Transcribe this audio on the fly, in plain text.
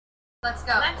Let's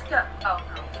go. Let's go. Oh,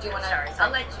 no. Do you want to? Sorry.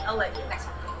 I'll let you. Next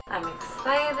one. I'm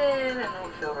excited and I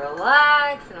feel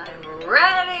relaxed and I'm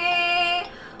ready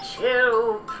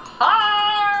to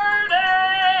party.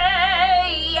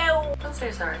 Let's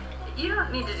say sorry. You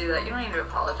don't need to do that. You don't need to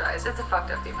apologize. It's a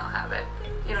fucked up female habit.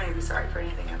 You don't need to be sorry for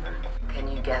anything ever. Can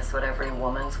you guess what every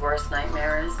woman's worst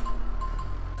nightmare is?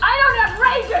 I don't have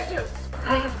rage issues!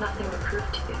 I have nothing to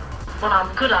prove to you. When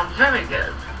I'm good, I'm very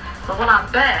good. But when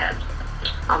I'm bad,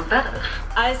 I'm better.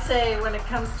 I say when it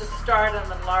comes to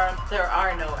stardom and Lauren, there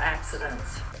are no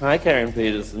accidents. Hi, Karen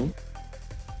Peterson.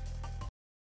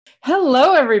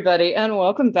 Hello, everybody, and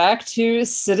welcome back to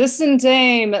Citizen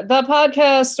Dame, the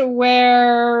podcast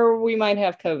where we might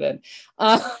have COVID.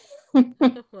 Well, one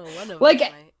of us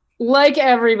might. Like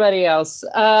everybody else.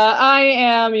 I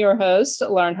am your host,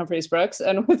 Lauren Humphreys Brooks,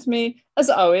 and with me, as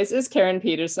always, is Karen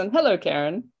Peterson. Hello,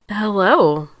 Karen.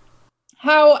 Hello.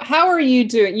 How are you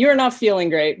doing? You're not feeling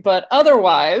great, but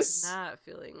otherwise, Not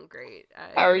feeling great.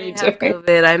 How are you doing?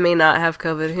 COVID. I may not have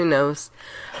COVID. Who knows?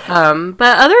 But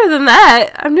other than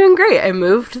that, I'm doing great. I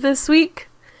moved this week.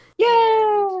 yay!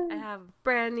 I have a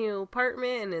brand new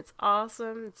apartment, and it's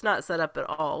awesome. It's not set up at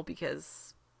all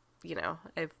because,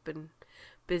 I've been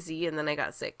busy, and then I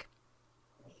got sick.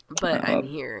 But I'm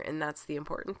here, and that's the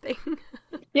important thing.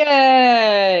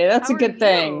 Yay! That's How a good are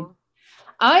thing. you?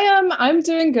 I'm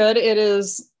doing good. It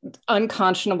is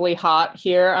unconscionably hot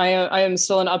here. I am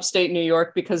still in upstate New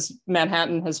York because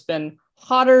Manhattan has been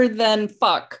hotter than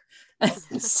fuck.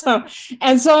 so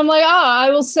I'm like,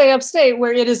 I will stay upstate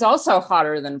where it is also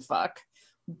hotter than fuck.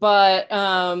 But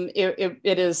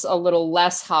it is a little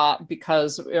less hot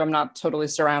because I'm not totally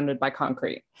surrounded by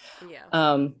concrete.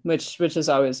 Yeah. Which is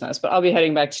always nice. But I'll be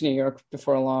heading back to New York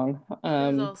before long.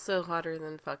 It's also hotter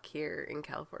than fuck here in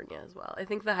California as well. I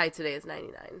think the high today is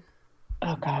 99.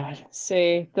 Oh God.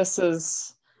 See, this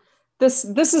is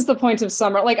the point of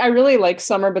summer. Like, I really like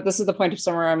summer, but this is the point of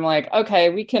summer. I'm like, okay,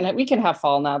 we can have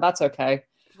fall now. That's okay.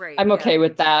 Right. I'm okay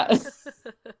with that.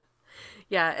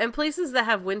 Yeah, and places that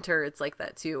have winter, it's like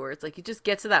that too, where it's like you just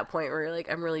get to that point where you're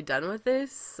like, I'm really done with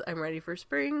this. I'm ready for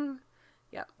spring.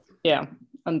 Yeah. Yeah,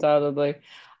 undoubtedly.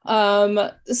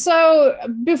 So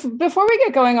before we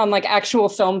get going on like actual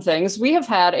film things, we have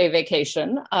had a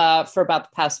vacation for about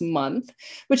the past month,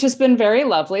 which has been very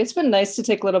lovely. It's been nice to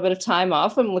take a little bit of time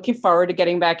off. I'm looking forward to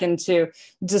getting back into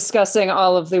discussing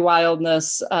all of the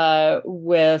wildness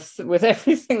with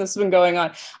everything that's been going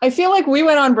on. I feel like we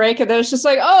went on break and there's just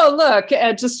like, oh, look,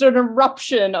 at just an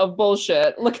eruption of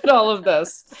bullshit. Look at all of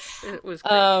this. It was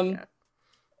crazy, yeah.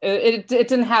 It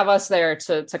didn't have us there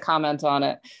to comment on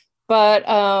it. But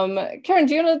Karen,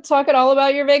 do you want to talk at all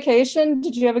about your vacation?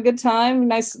 Did you have a good time?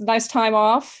 Nice time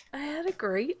off? I had a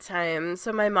great time.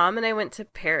 So my mom and I went to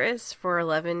Paris for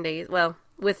 11 days. Well,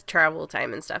 with travel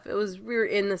time and stuff. We were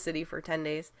in the city for 10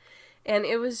 days. And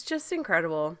it was just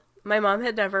incredible. My mom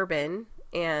had never been.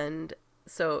 And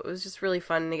so it was just really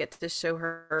fun to get to show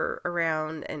her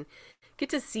around and get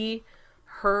to see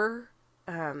her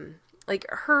like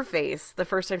her face the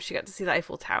first time she got to see the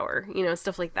Eiffel Tower,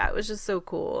 stuff like that. It was just so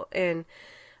cool. And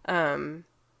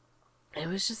it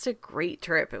was just a great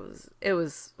trip. It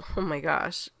was oh my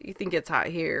gosh, you think it's hot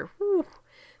here. Whew.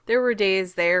 There were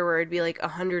days there where it'd be like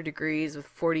 100 degrees with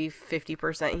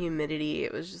 40-50% humidity.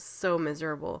 It was just so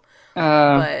miserable.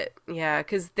 But yeah,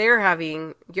 because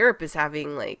Europe is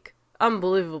having like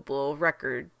unbelievable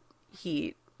record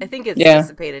heat. I think it's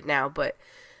dissipated now, but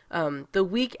the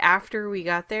week after we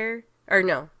got there,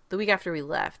 the week after we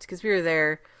left, because we were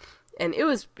there, and it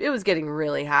was getting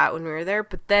really hot when we were there,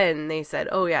 but then they said,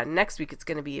 oh yeah, next week it's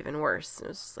going to be even worse. And it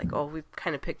was just like, oh, we've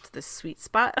kind of picked this sweet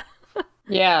spot.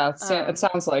 Yeah, it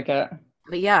sounds like it.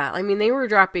 But yeah, I mean, they were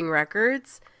dropping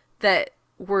records that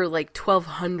were like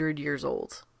 1,200 years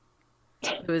old.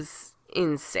 It was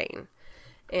insane.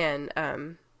 And,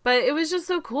 but it was just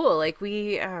so cool. Like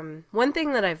one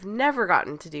thing that I've never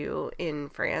gotten to do in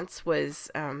France was,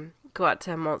 go out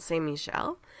to Mont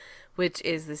Saint-Michel, which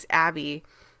is this abbey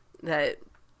that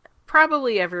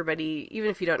probably everybody, even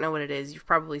if you don't know what it is, you've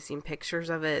probably seen pictures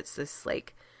of it.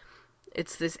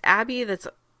 It's this abbey that's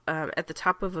at the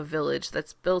top of a village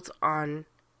that's built on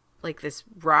like this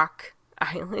rock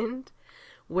island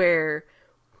where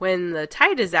when the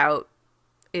tide is out,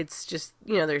 it's just,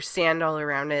 there's sand all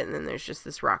around it, and then there's just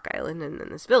this rock island and then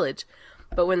this village.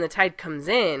 But when the tide comes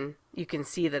in, you can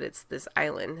see that it's this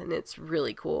island, and it's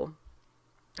really cool.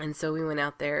 And so we went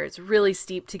out there. It's really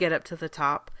steep to get up to the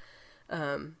top,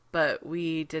 but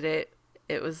we did it.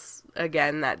 It was,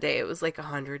 again, that day, it was like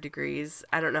 100 degrees.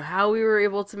 I don't know how we were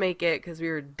able to make it because we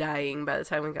were dying by the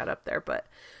time we got up there, but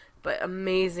but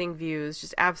amazing views,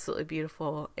 just absolutely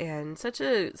beautiful, and such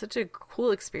a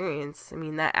cool experience. I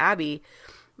mean, that abbey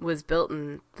was built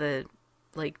in the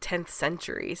like 10th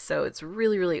century, so it's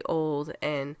really, really old,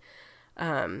 and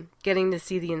getting to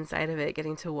see the inside of it,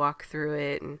 getting to walk through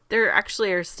it, and there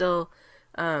actually are still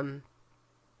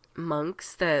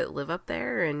monks that live up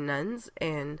there and nuns,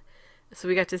 and so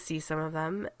we got to see some of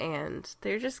them, and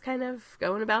they're just kind of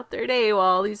going about their day while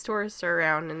all these tourists are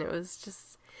around, and it was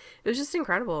just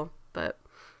incredible. But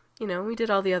you know, we did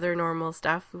all the other normal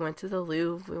stuff. We went to the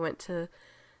Louvre, we went to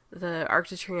the Arc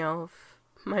de Triomphe.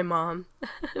 My mom,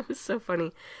 it was so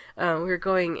funny. We were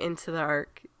going into the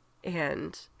Arc,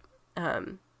 and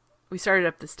we started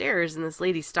up the stairs, and this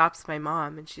lady stops my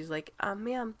mom, and she's like,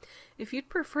 ma'am, if you'd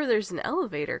prefer, there's an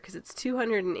elevator, because it's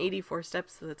 284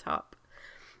 steps to the top.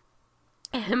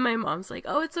 And my mom's like,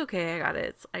 oh, it's okay, I got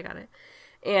it.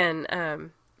 And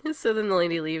so then the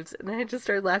lady leaves, and I just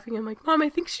started laughing. I'm like, Mom, I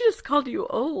think she just called you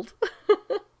old.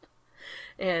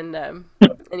 And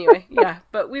anyway, yeah,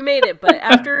 but we made it. But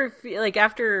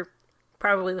after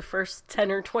probably the first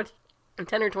 10 or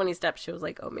 20 steps, she was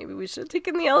like, oh, maybe we should have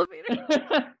taken the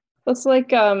elevator. That's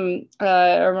like I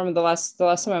remember the last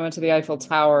time I went to the Eiffel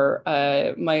Tower,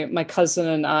 my cousin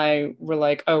and I were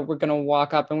like, oh, we're gonna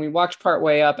walk up, and we walked part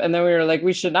way up, and then we were like,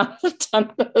 we should not have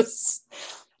done this.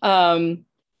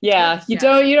 You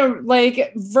don't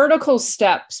like vertical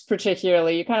steps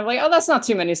particularly. You kind of like, oh, that's not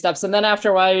too many steps, and then after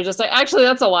a while you're just like, actually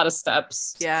that's a lot of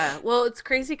steps. Yeah, well, it's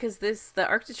crazy because the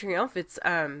Arc de Triomphe,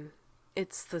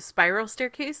 it's the spiral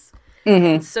staircase.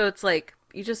 Mm-hmm. So it's like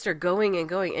you just are going and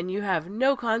going, and you have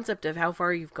no concept of how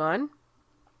far you've gone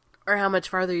or how much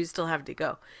farther you still have to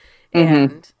go.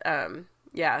 Mm-hmm. And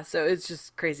yeah, so it's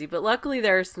just crazy. But luckily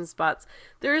there are some spots.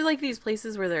 There's like these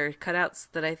places where there are cutouts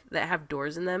that have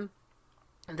doors in them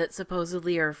that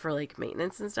supposedly are for like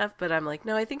maintenance and stuff, but I'm like,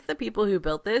 no, I think the people who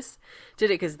built this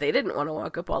did it because they didn't want to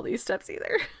walk up all these steps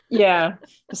either. Yeah,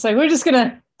 it's like, we're just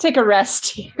gonna take a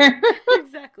rest here.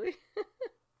 Exactly.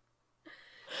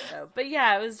 So, but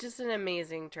yeah, it was just an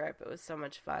amazing trip. It was so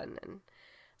much fun,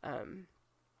 and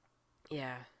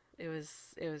yeah, it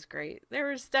was great. There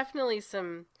was definitely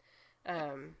some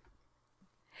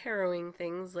harrowing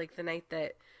things, like the night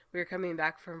that we were coming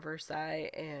back from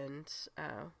Versailles, and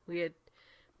we had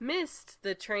missed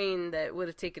the train that would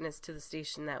have taken us to the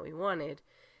station that we wanted,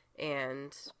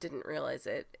 and didn't realize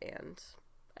it, and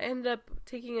I ended up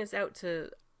taking us out to,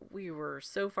 we were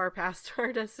so far past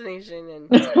our destination,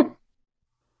 and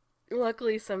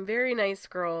luckily some very nice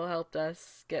girl helped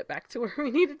us get back to where we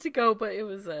needed to go, but it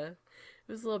was a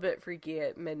little bit freaky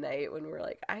at midnight when we're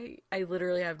like, I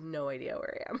literally have no idea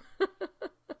where I am.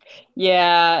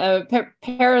 Yeah,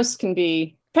 Paris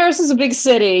is a big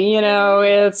city, you know.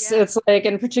 It's like,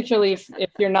 and particularly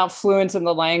if you're not fluent in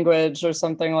the language or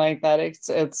something like that, it's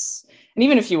and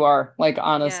even if you are, like,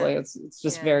 honestly, it's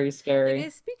just very scary. Like, I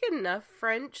speak enough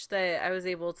French that I was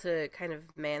able to kind of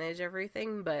manage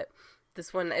everything, but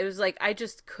this one, it was like I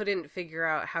just couldn't figure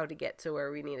out how to get to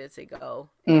where we needed to go.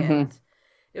 Mm-hmm. And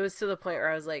it was to the point where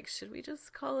I was like, should we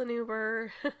just call an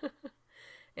Uber?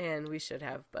 And we should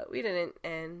have, but we didn't.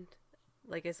 And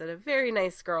like I said, a very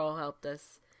nice girl helped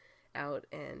us out,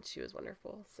 and she was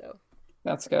wonderful. So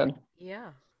that's good.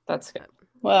 Yeah. That's good.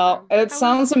 Well, it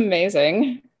sounds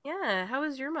amazing. Yeah. How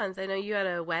was your month? I know you had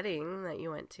a wedding that you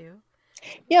went to.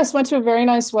 Yes, went to a very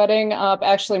nice wedding.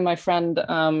 Actually, my friend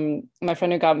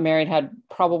who got married had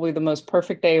probably the most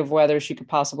perfect day of weather she could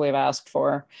possibly have asked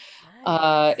for.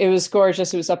 Nice. It was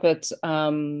gorgeous. It was up at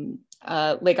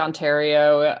Lake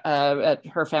Ontario.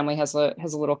 Her family has a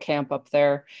little camp up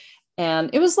there,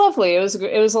 and it was lovely. It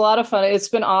was a lot of fun. It's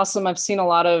been awesome. I've seen a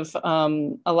lot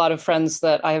of friends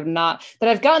that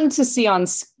I've gotten to see on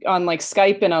like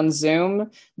Skype and on Zoom,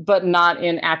 but not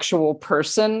in actual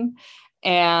person.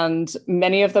 And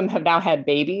many of them have now had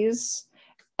babies.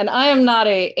 And I am not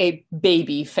a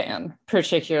baby fan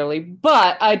particularly,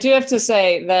 but I do have to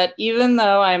say that even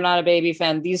though I'm not a baby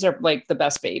fan, these are like the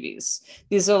best babies.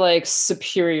 These are like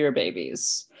superior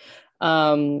babies.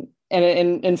 And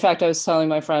in fact, I was telling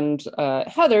my friend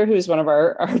Heather, who's one of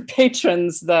our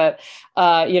patrons, that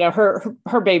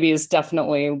her baby is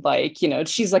definitely like,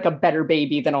 she's like a better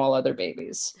baby than all other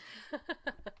babies.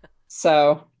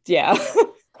 So yeah.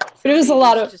 But it was a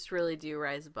lot of just really do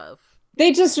rise above.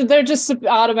 They're just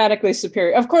automatically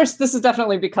superior. Of course, this is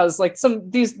definitely because like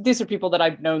these are people that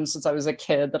I've known since I was a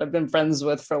kid, that I've been friends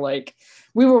with for like,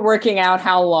 we were working out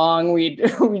how long we'd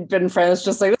been friends.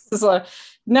 Just like, this is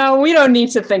no, we don't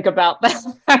need to think about that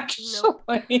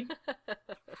actually.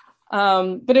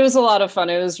 But it was a lot of fun.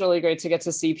 It was really great to get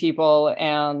to see people,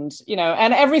 and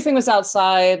and everything was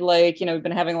outside. Like, we've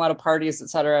been having a lot of parties,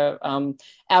 etc.,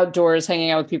 outdoors,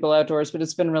 hanging out with people outdoors. But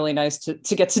it's been really nice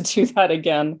to get to do that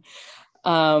again.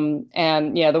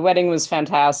 And yeah, the wedding was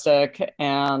fantastic,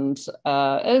 and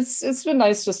it's been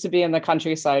nice just to be in the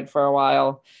countryside for a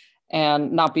while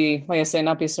and not be, like I say,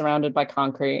 not be surrounded by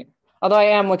concrete. Although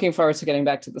I am looking forward to getting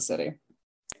back to the city.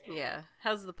 Yeah.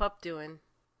 How's the pup doing?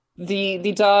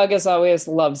 The dog, as always,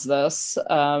 loves this.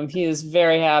 He is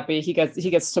very happy. He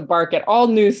gets to bark at all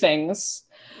new things.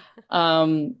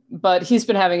 But he's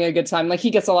been having a good time. Like,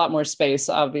 he gets a lot more space,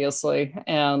 obviously,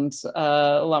 and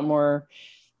a lot more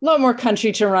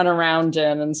country to run around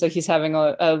in. And so he's having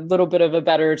a little bit of a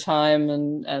better time,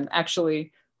 and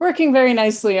actually working very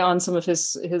nicely on some of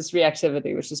his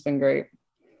reactivity, which has been great.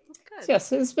 Good. So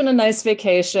yes, it's been a nice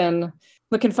vacation.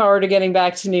 Looking forward to getting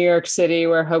back to New York City,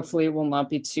 where hopefully it will not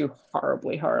be too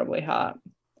horribly, horribly hot.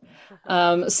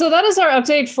 So that is our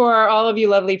update for all of you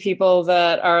lovely people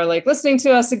that are like listening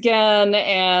to us again.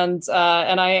 And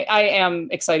I am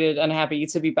excited and happy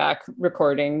to be back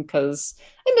recording because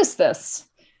I miss this.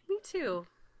 Me too.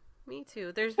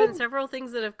 There's been several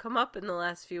things that have come up in the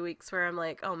last few weeks where I'm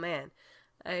like, oh man,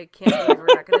 I can't believe we're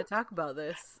not going to talk about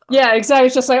this. Yeah, exactly.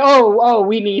 It's just like, oh,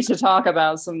 we need to talk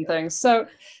about some things. So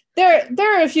there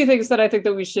are a few things that I think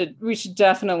that we should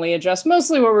definitely address.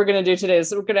 Mostly what we're going to do today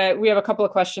is we have a couple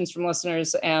of questions from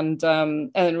listeners, and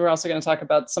then we're also going to talk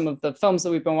about some of the films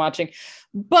that we've been watching.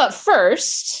 But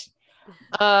first,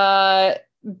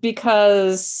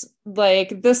 because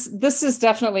like this is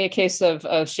definitely a case of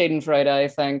Schadenfreude, I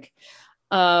think.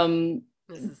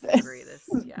 This is the greatest.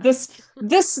 Yeah.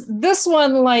 This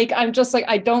one, like, I'm just like,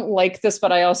 I don't like this,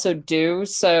 but I also do.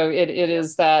 So it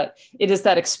is that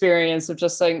experience of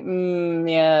just like,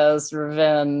 yes,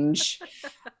 revenge.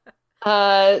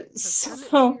 So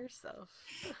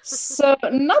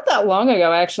not that long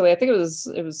ago, actually, I think it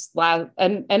was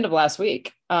end of last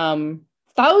week.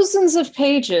 Thousands of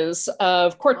pages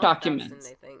of court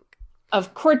documents.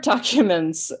 Of court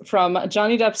documents from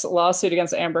Johnny Depp's lawsuit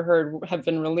against Amber Heard have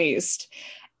been released.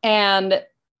 And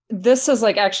this has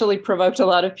like actually provoked a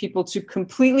lot of people to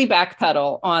completely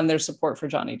backpedal on their support for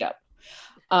Johnny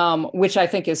Depp, which I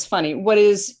think is funny. What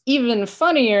is even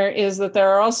funnier is that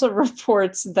there are also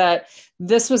reports that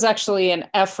this was actually an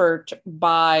effort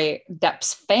by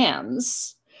Depp's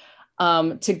fans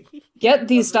to get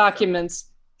these documents.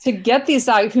 Who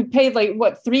paid like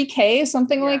what, $3,000,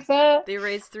 something like that? They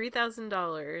raised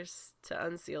 $3,000 to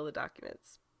unseal the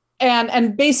documents.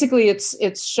 And basically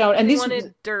it's shown, and they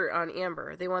wanted dirt on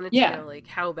Amber. They wanted to know like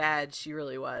how bad she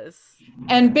really was.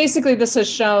 And basically this has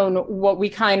shown what we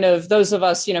kind of, those of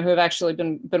us, who have actually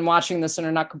been watching this and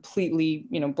are not completely,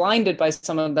 blinded by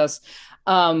some of this,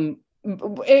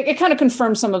 it kind of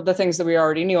confirms some of the things that we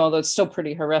already knew, although it's still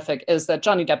pretty horrific, is that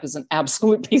Johnny Depp is an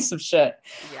absolute piece of shit.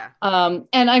 Yeah.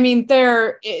 And I mean,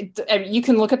 you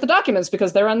can look at the documents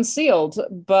because they're unsealed,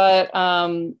 but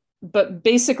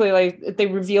basically, like, they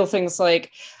reveal things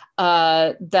like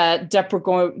that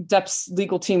Depp's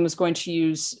legal team was going to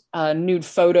use nude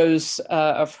photos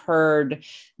of Heard,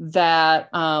 that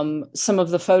some of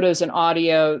the photos and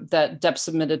audio that Depp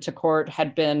submitted to court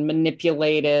had been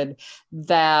manipulated,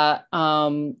 that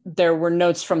there were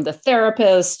notes from the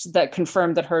therapist that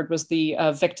confirmed that Heard was the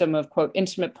victim of, quote,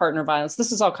 intimate partner violence.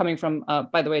 This is all coming from,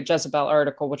 by the way, a Jezebel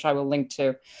article, which I will link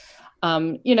to.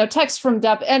 Text from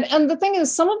Depp. And the thing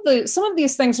is, some of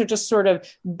these things are just sort of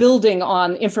building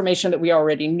on information that we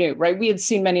already knew, right? We had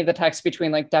seen many of the texts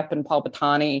between like Depp and Paul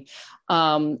Bettany,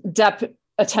 Depp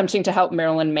attempting to help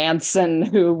Marilyn Manson,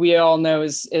 who we all know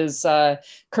is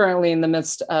currently in the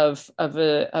midst of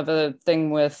a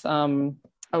thing with,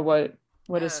 what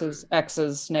is his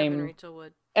ex's name?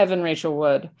 Evan Rachel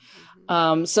Wood.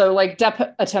 Mm-hmm. So like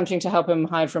Depp attempting to help him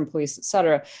hide from police,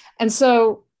 etc. And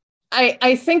so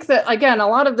I think that, again, a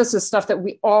lot of this is stuff that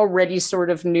we already sort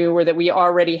of knew, or that we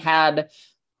already had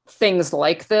things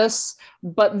like this,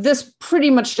 but this pretty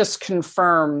much just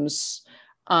confirms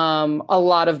a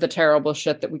lot of the terrible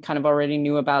shit that we kind of already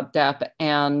knew about Depp.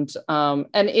 And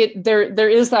there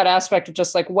is that aspect of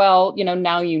just like, well, now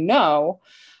now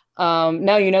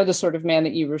the sort of man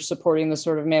that you were supporting, the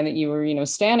sort of man that you were,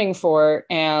 standing for,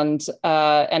 and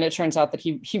it turns out that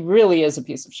he really is a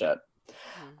piece of shit.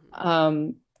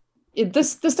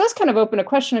 This does kind of open a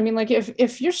question. I mean, like, if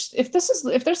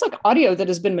there's like audio that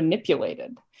has been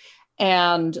manipulated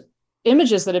and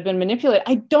images that have been manipulated,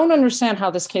 I don't understand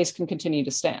how this case can continue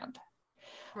to stand.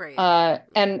 Right.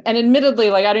 And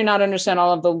admittedly, like, I do not understand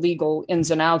all of the legal ins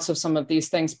and outs of some of these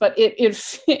things, but it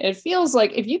feels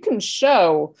like if you can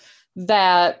show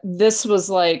that this was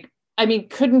like I mean,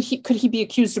 could he be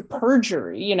accused of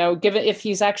perjury, given if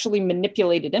he's actually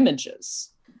manipulated images?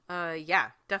 Yeah,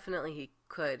 definitely he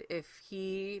could. If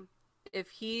he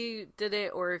did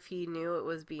it, or if he knew it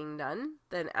was being done,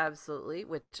 then absolutely,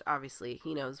 which obviously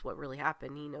he knows what really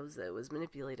happened. He knows that it was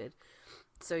manipulated.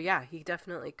 So yeah, he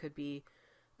definitely could be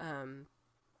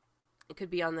it could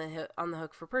be on the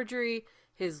hook for perjury.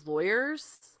 His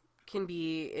lawyers can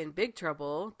be in big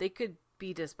trouble. They could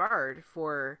be disbarred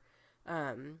for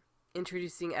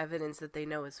introducing evidence that they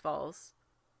know is false.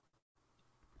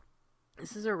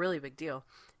 This is a really big deal.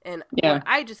 And what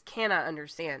I just cannot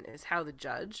understand is how the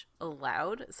judge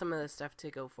allowed some of this stuff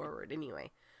to go forward anyway.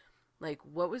 Like,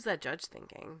 what was that judge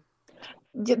thinking?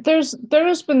 There's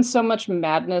been so much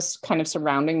madness kind of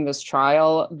surrounding this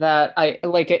trial that I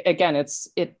like. Again,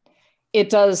 you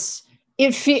don't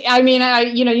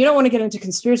want to get into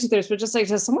conspiracy theories, but just like,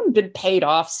 has someone been paid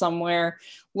off somewhere?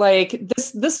 Like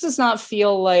this does not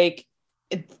feel like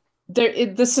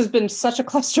this has been such a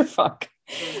clusterfuck.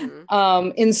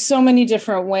 Mm-hmm. In so many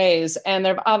different ways, and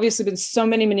there have obviously been so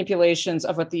many manipulations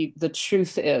of what the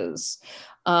truth is,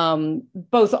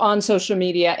 both on social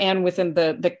media and within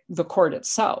the court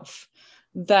itself,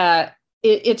 that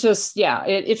it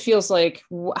feels like,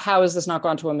 how has this not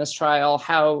gone to a mistrial?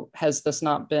 How has this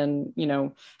not been,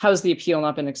 how has the appeal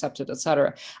not been accepted, et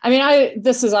cetera? I mean,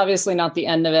 this is obviously not the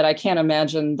end of it. I can't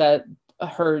imagine that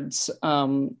Heard's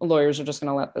lawyers are just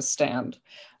going to let this stand.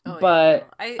 Oh, but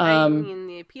yeah. I mean,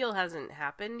 the appeal hasn't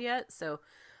happened yet, so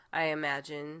I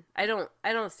imagine I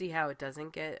don't see how it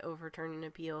doesn't get overturned in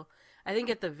appeal. I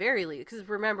think at the very least, because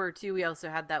remember too, we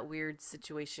also had that weird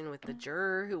situation with the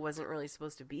juror who wasn't really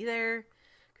supposed to be there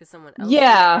because someone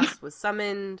else was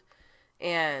summoned,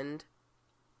 and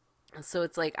so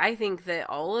it's like, I think that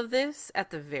all of this, at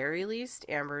the very least,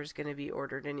 Amber's going to be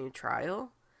ordered a new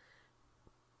trial.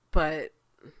 But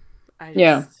I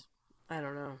don't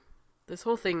know. This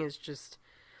whole thing is just,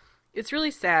 it's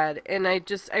really sad, and I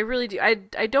really do. I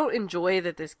don't enjoy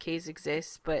that this case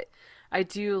exists, but I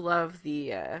do love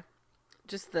the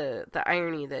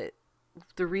irony that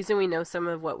the reason we know some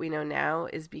of what we know now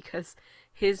is because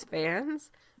his fans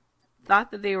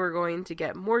thought that they were going to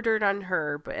get more dirt on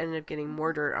her, but ended up getting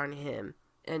more dirt on him,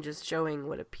 and just showing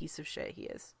what a piece of shit he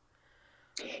is.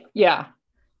 Yeah.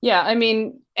 Yeah, I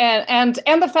mean, and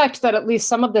the fact that at least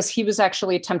some of this he was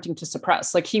actually attempting to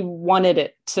suppress, like he wanted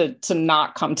it to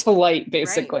not come to light,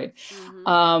 basically. Right.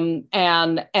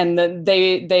 Mm-hmm. And then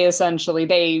they essentially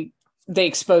they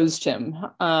exposed him.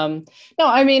 No,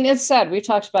 I mean, it's sad. We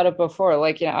talked about it before.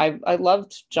 Like, I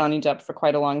loved Johnny Depp for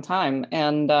quite a long time,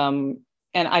 and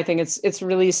I think it's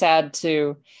really sad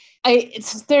to.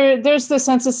 There's the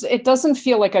sense it doesn't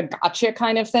feel like a gotcha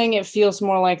kind of thing. It feels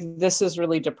more like, this is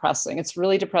really depressing. It's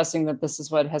really depressing that this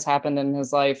is what has happened in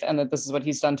his life, and that this is what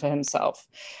he's done to himself,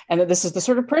 and that this is the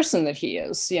sort of person that he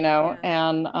is, Yeah.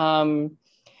 And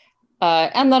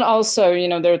then also,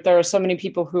 there are so many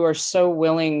people who are so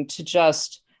willing to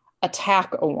just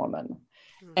attack a woman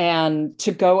and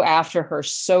to go after her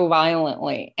so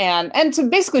violently and to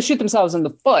basically shoot themselves in the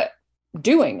foot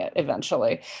doing it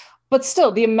eventually. But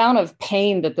still, the amount of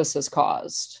pain that this has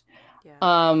caused.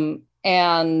 Yeah.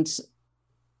 And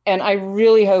I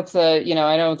really hope that,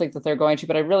 I don't think that they're going to,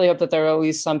 but I really hope that there are at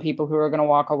least some people who are going to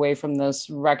walk away from this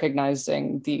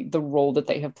recognizing the role that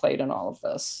they have played in all of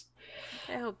this.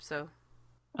 I hope so.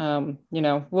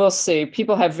 We'll see.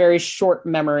 People have very short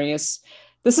memories.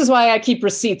 This is why I keep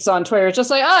receipts on Twitter. It's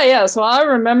just like, yes, well, I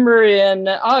remember in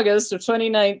August of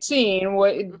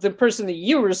 2019, the person that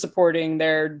you were supporting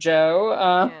there,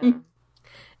 Joe. Yeah.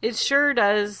 It sure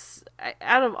does.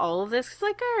 Out of all of this, because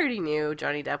I already knew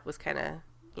Johnny Depp was kind of,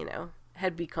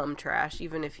 had become trash,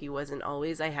 even if he wasn't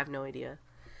always. I have no idea.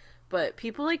 But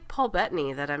people like Paul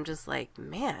Bettany that I'm just like,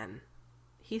 man,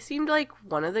 he seemed like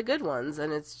one of the good ones.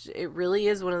 And it really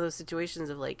is one of those situations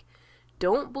of like,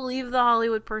 don't believe the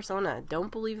Hollywood persona.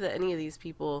 Don't believe that any of these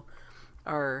people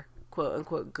are quote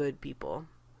unquote good people.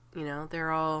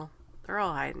 They're all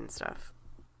hiding stuff.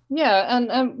 Yeah,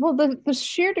 and well, the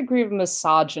sheer degree of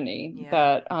misogyny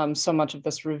that so much of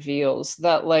this reveals,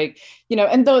 that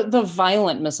and the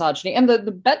violent misogyny and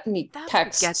the Bettany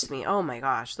text gets me. Oh my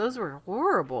gosh, those were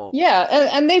horrible. Yeah,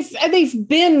 and they've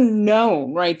been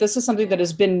known, right? This is something that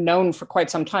has been known for quite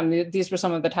some time. These were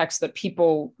some of the texts that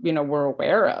people were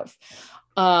aware of,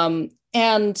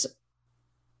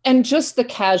 and just the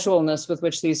casualness with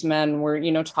which these men were,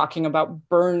 talking about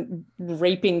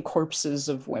raping corpses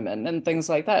of women and things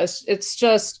like that. It's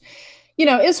just,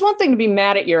 it's one thing to be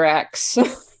mad at your ex.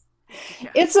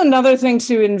 It's another thing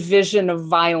to envision a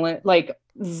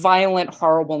violent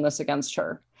horribleness against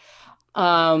her.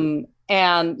 And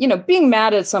And, you know, being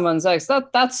mad at someone's ex,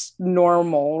 that's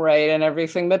normal, right? And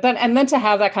everything. But then to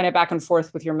have that kind of back and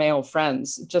forth with your male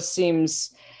friends just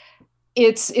seems,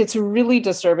 it's really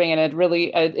disturbing. And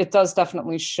it does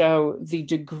definitely show the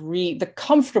degree, the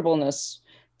comfortableness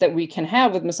that we can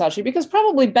have with misogyny, because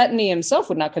probably Bettany himself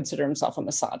would not consider himself a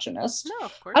misogynist. No,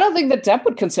 of course. I don't think that Depp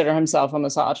would consider himself a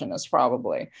misogynist,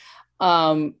 probably.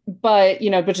 But, you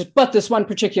know, but this one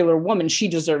particular woman, she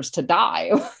deserves to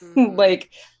die. Mm-hmm.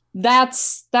 Like,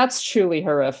 that's truly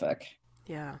horrific.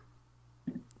 Yeah.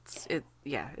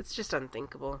 It's just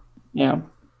unthinkable. Yeah.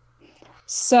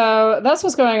 So that's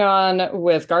what's going on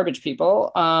with Garbage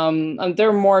People. There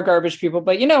are more Garbage People,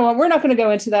 but you know what? We're not going to go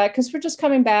into that because we're just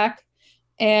coming back.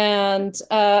 And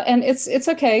it's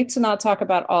okay to not talk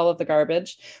about all of the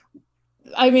garbage.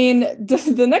 I mean,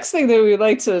 the next thing that we'd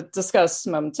like to discuss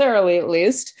momentarily, at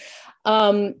least,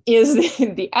 is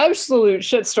the absolute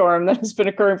shitstorm that has been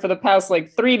occurring for the past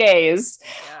like 3 days.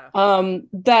 Yeah.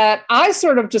 That I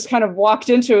sort of just kind of walked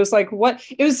into. It was like, what?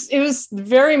 It was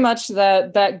very much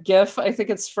that GIF. I think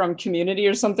it's from Community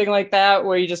or something like that,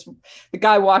 where the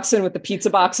guy walks in with the pizza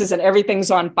boxes and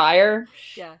everything's on fire.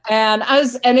 Yeah. And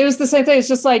it was the same thing. It's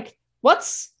just like,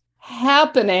 what's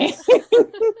happening?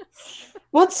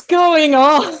 What's going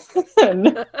on?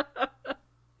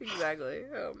 Exactly.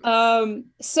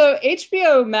 So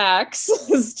HBO Max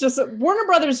is just, Warner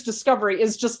Brothers Discovery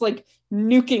is just like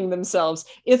nuking themselves.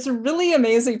 It's really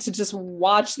amazing to just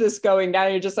watch this going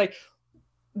down. You're just like,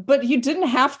 but you didn't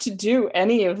have to do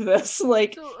any of this.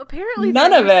 Like, so apparently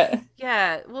none of it.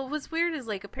 Yeah. Well, what's weird is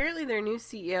like, apparently their new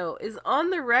CEO is on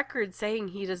the record saying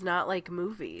he does not like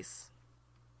movies.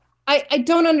 I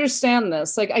don't understand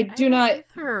this. Like, I do not.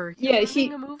 Either.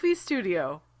 A movie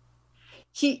studio.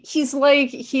 He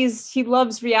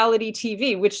loves reality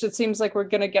TV, which it seems like we're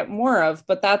going to get more of,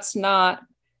 but that's not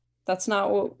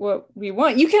what we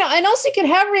want. You can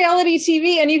have reality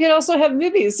TV and you can also have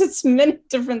movies. It's many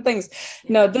different things.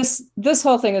 Yeah. No, this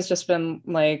whole thing has just been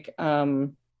like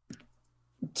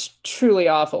truly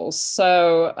awful.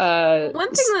 So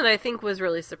one thing that I think was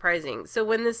really surprising. So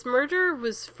when this murder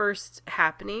was first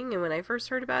happening and when I first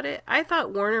heard about it, I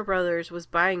thought Warner Brothers was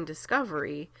buying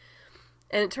Discovery.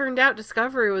 And it turned out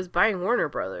Discovery was buying Warner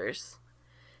Brothers.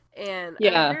 And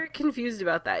yeah. I'm very confused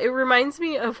about that. It reminds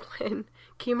me of when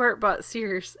Kmart bought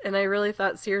Sears, and I really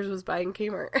thought Sears was buying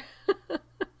Kmart.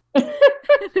 And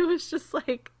it was just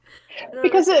like, I don't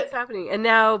know what's happening. And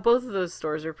now both of those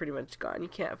stores are pretty much gone. You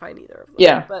can't find either of them.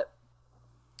 Yeah. But,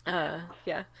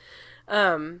 yeah.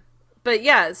 But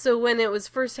yeah, so when it was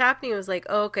first happening, it was like,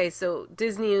 oh, okay, so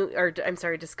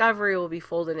Discovery will be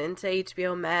folded into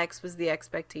HBO Max was the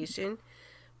expectation.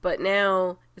 But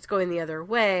now it's going the other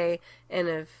way, and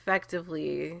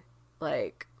effectively,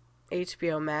 like,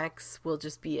 HBO Max will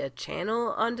just be a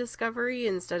channel on Discovery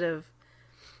instead of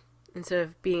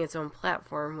being its own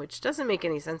platform, which doesn't make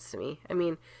any sense to me. I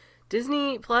mean,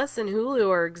 Disney Plus and Hulu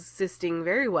are existing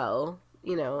very well,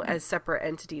 you know, as separate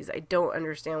entities. I don't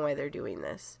understand why they're doing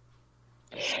this.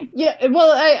 Yeah,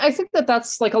 well, I think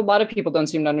that's like a lot of people don't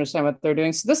seem to understand what they're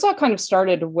doing. So this all kind of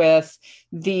started with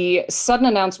the sudden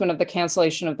announcement of the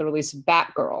cancellation of the release of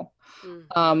Batgirl,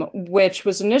 which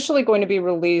was initially going to be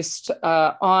released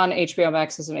on HBO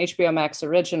Max as an HBO Max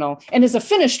original and is a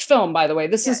finished film, by the way.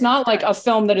 This is not like a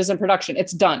film that is in production.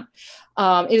 It's done.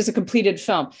 It is a completed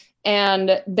film.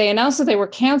 And they announced that they were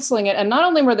canceling it. And not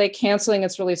only were they canceling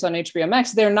its release on HBO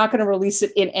Max, they're not going to release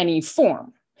it in any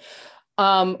form.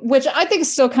 Which I think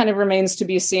still kind of remains to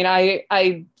be seen. I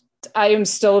am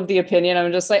still of the opinion,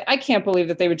 I'm just like, I can't believe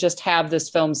that they would just have this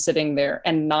film sitting there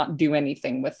and not do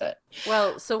anything with it.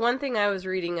 Well, so one thing I was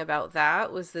reading about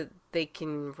that was that they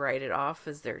can write it off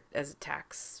as a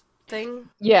tax thing.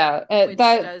 Yeah. Which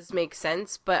does make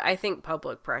sense, but I think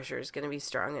public pressure is going to be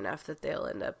strong enough that they'll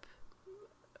end up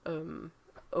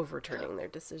overturning their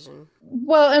decision.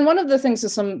 Well, and one of the things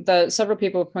that several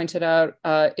people have pointed out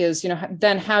is, you know,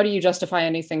 then how do you justify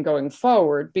anything going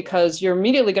forward? Because you're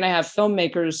immediately going to have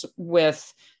filmmakers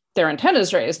with their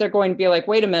antennas raised. They're going to be like,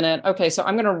 wait a minute, okay, so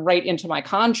I'm going to write into my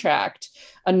contract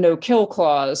a no-kill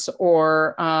clause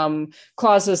or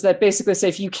clauses that basically say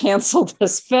if you cancel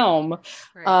this film,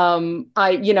 right.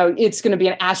 It's going to be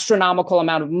an astronomical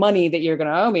amount of money that you're going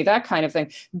to owe me, that kind of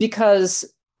thing. Because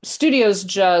studios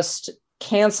just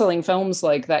canceling films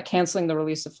like that, canceling the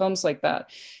release of films like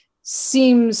that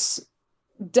seems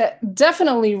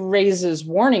definitely raises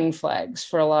warning flags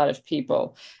for a lot of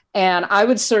people. And I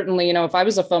would certainly, you know, if I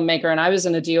was a filmmaker and I was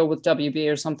in a deal with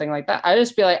WB or something like that, I'd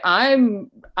just be like,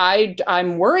 I'm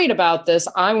worried about this.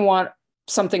 I want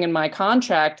something in my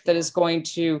contract that is going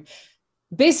to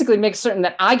basically make certain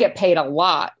that I get paid a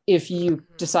lot if you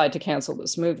decide to cancel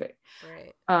this movie.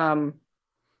 So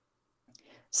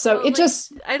Well, it like,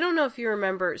 just, I don't know if you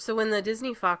remember. So when the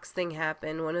Disney Fox thing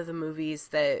happened, one of the movies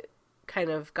that kind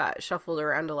of got shuffled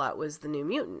around a lot was The New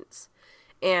Mutants.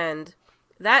 And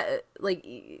that, like,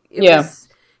 it Yeah. was,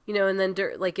 you know, and then,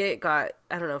 like, it got,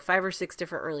 I don't know, 5 or 6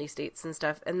 different release dates and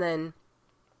stuff. And then,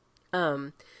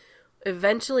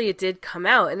 eventually it did come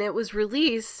out, and it was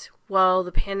released while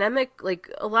the pandemic, like,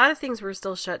 a lot of things were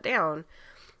still shut down.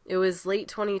 It was late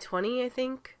 2020, I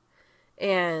think.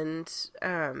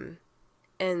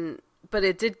 But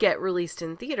it did get released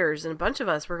in theaters, and a bunch of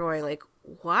us were going like,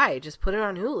 why? Just put it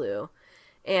on Hulu.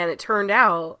 And it turned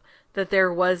out that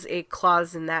there was a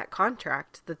clause in that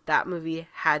contract that that movie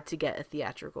had to get a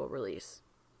theatrical release.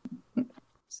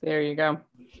 so there you go.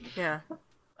 Yeah.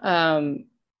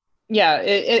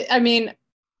 Yeah, I mean,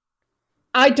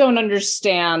 I don't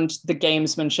understand the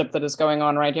gamesmanship that is going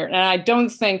on right here. And I don't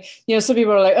think, you know, some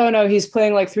people are like, oh no, he's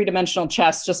playing like 3-dimensional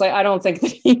chess. Just like, I don't think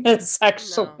that he is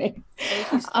actually. I think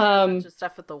he's throwing a bunch of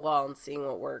stuff at the wall and seeing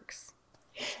what works.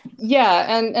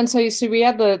 Yeah, and so you see, we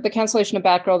had the cancellation of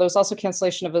Batgirl. There was also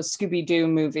cancellation of a Scooby-Doo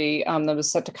movie that was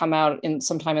set to come out in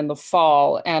sometime in the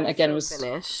fall, and again, it was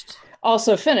finished.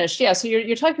 Also finished. Yeah, so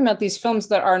you're talking about these films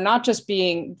that are not just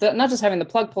having the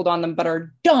plug pulled on them, but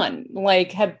are done,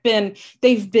 like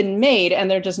they've been made,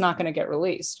 and they're just not going to get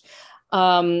released.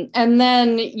 And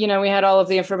then, you know, we had all of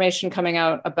the information coming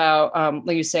out about,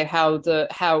 like you say, how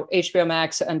HBO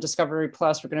Max and Discovery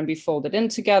Plus were going to be folded in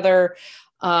together.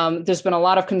 There's been a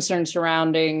lot of concern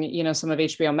surrounding, you know, some of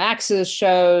HBO Max's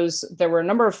shows. There were a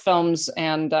number of films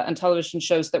and television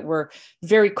shows that were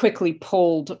very quickly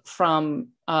pulled from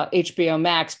HBO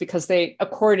Max because they,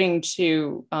 according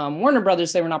to Warner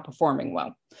Brothers, they were not performing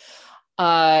well.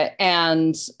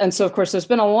 And so, of course, there's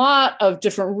been a lot of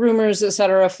different rumors, et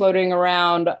cetera, floating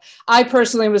around. I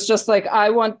personally was just like,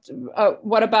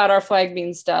 what about Our Flag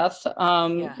Means Death?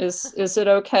 Is it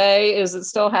okay? Is it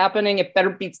still happening? It better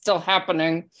be still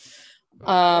happening.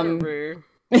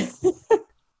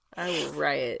 I will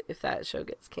riot if that show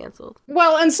gets canceled.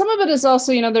 Well, and some of it is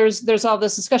also, you know, there's all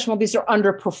this discussion. Well, these are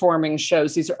underperforming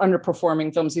shows. These are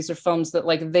underperforming films. These are films that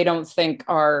like they don't think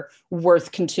are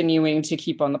worth continuing to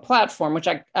keep on the platform, which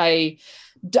I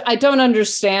don't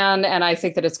understand, and I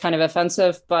think that it's kind of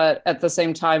offensive. But at the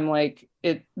same time, like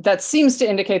that seems to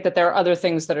indicate that there are other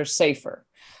things that are safer.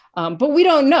 But we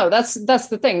don't know. That's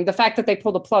the thing. The fact that they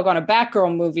pulled a plug on a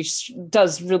Batgirl movie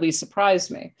does really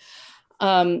surprise me.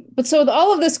 But so with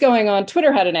all of this going on,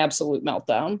 Twitter had an absolute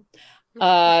meltdown.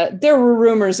 There were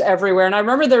rumors everywhere. And I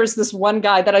remember there was this one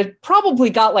guy that I probably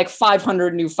got like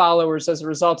 500 new followers as a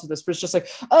result of this, but it's just like,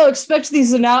 oh, expect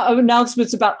these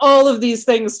announcements about all of these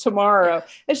things tomorrow.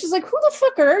 It's just like, who the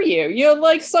fuck are you? You're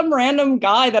like some random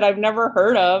guy that I've never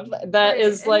heard of that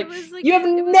is like, you have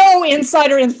no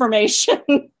insider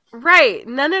information. Right.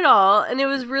 None at all. And it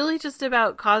was really just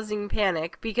about causing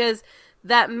panic because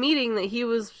that meeting that he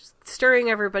was stirring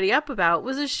everybody up about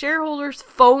was a shareholder's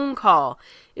phone call.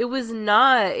 It was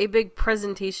not a big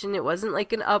presentation. It wasn't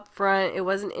like an upfront. It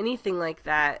wasn't anything like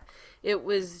that. It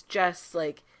was just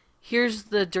like, here's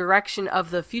the direction of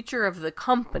the future of the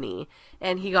company.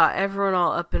 And he got everyone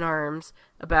all up in arms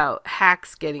about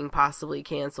Hacks getting possibly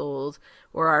canceled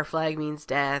or Our Flag Means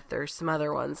Death or some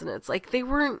other ones. And it's like they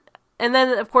weren't. And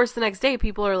then, of course, the next day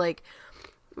people are like,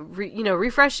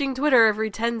 refreshing Twitter every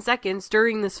 10 seconds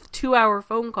during this 2-hour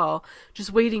phone call,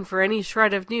 just waiting for any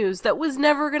shred of news that was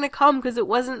never going to come because it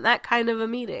wasn't that kind of a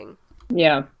meeting.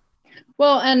 Yeah.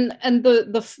 Well, and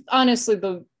the honestly,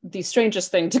 the strangest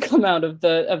thing to come out of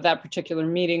that particular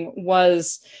meeting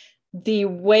was the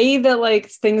way that like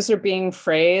things are being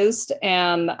phrased.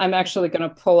 And I'm actually going to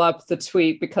pull up the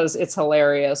tweet because it's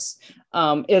hilarious.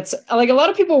 It's like a lot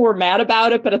of people were mad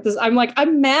about it, but I'm like,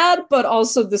 I'm mad, but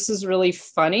also this is really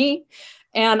funny.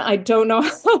 And I don't know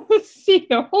how to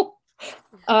feel.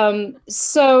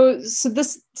 So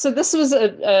this was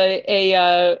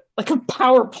a like a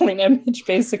PowerPoint image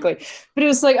basically, but it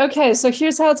was like, okay, so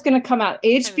here's how it's going to come out.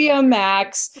 HBO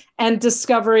Max and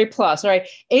Discovery Plus. All right.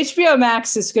 HBO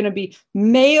Max is going to be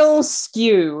male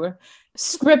skew,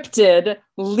 scripted,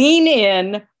 lean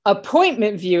in,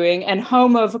 appointment viewing, and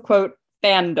home of quote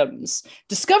fandoms.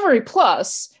 Discovery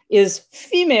Plus is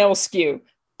female skew,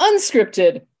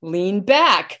 unscripted, lean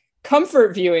back,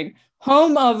 comfort viewing,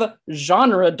 home of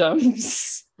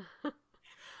genredoms.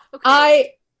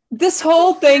 Okay. This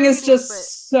whole thing is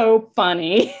just so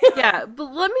funny. Yeah,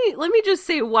 but let me just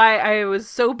say why I was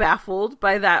so baffled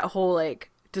by that whole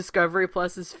like Discovery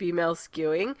Plus's female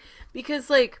skewing, because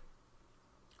like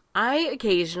I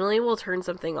occasionally will turn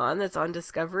something on that's on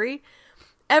Discovery.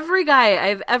 Every guy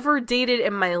I've ever dated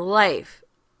in my life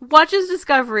watches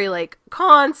Discovery like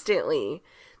constantly.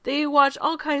 They watch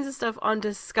all kinds of stuff on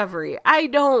Discovery. I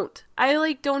don't. I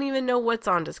like don't even know what's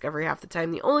on Discovery half the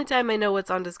time. The only time I know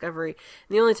what's on Discovery,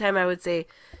 and the only time I would say,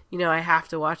 you know, I have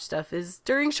to watch stuff is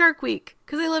during Shark Week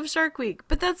because I love Shark Week.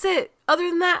 But that's it. Other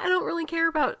than that, I don't really care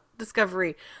about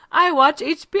Discovery. I watch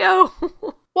HBO.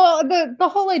 Well, the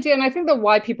whole idea, and I think that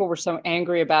why people were so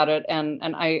angry about it, and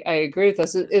I agree with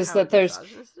this, is that there's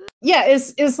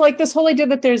is like this whole idea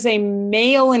that there's a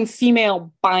male and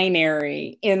female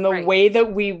binary in the way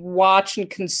that we watch and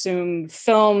consume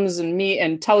films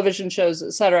and television shows,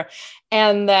 etc.,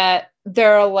 and that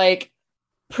there are like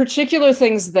particular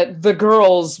things that the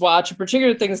girls watch,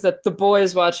 particular things that the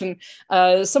boys watch, and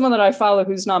someone that I follow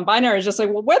who's non-binary is just like,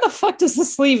 well, where the fuck does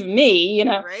this leave me? You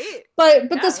know, right? But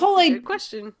this whole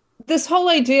question. This whole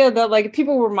idea that like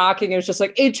people were mocking, it was just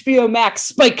like HBO Max,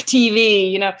 Spike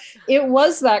TV, you know, it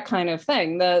was that kind of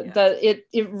thing. That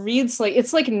it reads like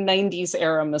it's like 90s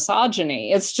era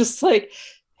misogyny. It's just like,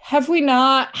 have we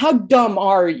not? How dumb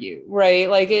are you? Right?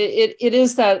 Like it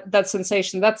is that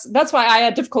sensation. That's why I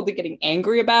had difficulty getting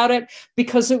angry about it,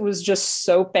 because it was just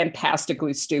so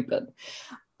fantastically stupid.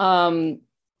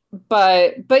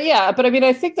 But I mean,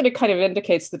 I think that it kind of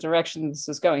indicates the direction this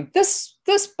is going. This,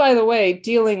 by the way,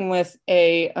 dealing with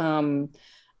a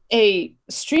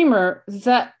streamer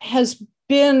that has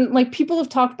been like, people have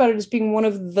talked about it as being one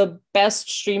of the best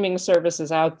streaming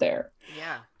services out there.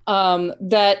 Yeah.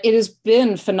 That it has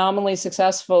been phenomenally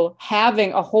successful,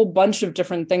 having a whole bunch of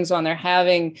different things on there,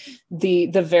 having the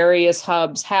various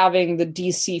hubs, having the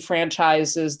DC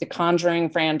franchises, the Conjuring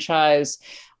franchise,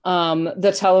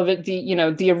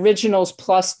 the originals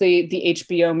plus the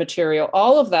HBO material,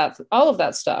 all of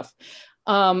that stuff.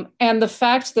 And the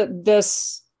fact that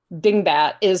this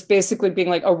dingbat is basically being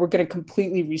like, oh, we're going to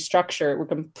completely restructure it, we're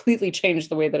completely change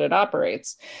the way that it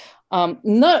operates.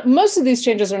 Most of these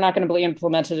changes are not going to be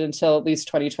implemented until at least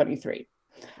 2023.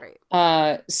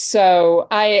 Right. So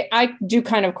I do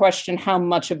kind of question how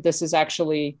much of this is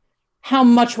actually, how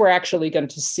much we're actually going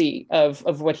to see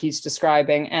of what he's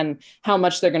describing, and how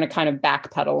much they're going to kind of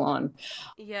backpedal on.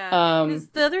 Yeah. Because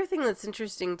the other thing that's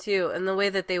interesting too, and the way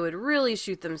that they would really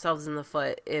shoot themselves in the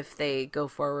foot if they go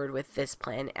forward with this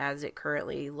plan as it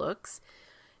currently looks,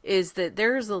 is that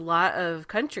there's a lot of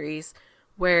countries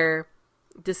where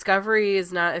Discovery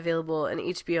is not available and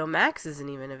HBO Max isn't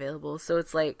even available. So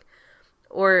it's like,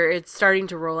 or it's starting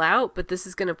to roll out, but this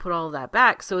is going to put all of that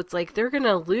back. So it's like they're going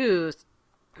to lose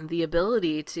the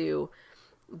ability to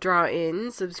draw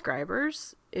in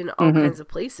subscribers in all kinds of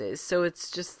places. So it's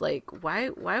just like, why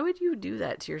would you do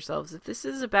that to yourselves? If this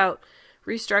is about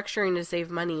restructuring to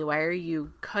save money, why are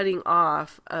you cutting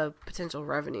off a potential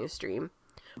revenue stream,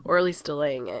 or at least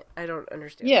delaying it? I don't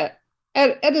understand. Yeah.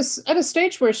 At a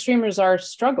stage where streamers are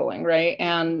struggling, right,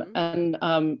 and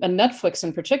Netflix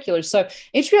in particular. So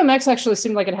HBO Max actually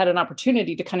seemed like it had an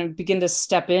opportunity to kind of begin to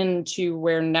step into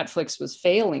where Netflix was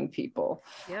failing people.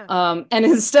 Yeah. And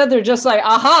instead they're just like,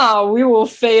 aha, we will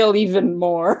fail even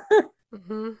more.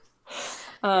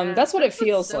 That's what it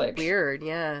feels so like. Weird,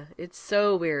 yeah. It's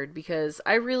so weird, because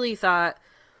I really thought,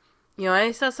 you know,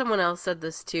 I saw someone else said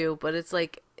this too, but it's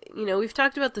like, you know, we've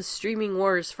talked about the streaming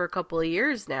wars for a couple of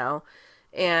years now,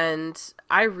 and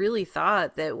I really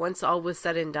thought that once all was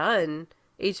said and done,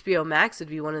 HBO Max would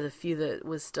be one of the few that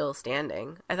was still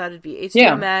standing. I thought it'd be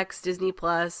HBO Max, Disney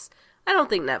Plus. I don't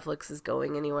think Netflix is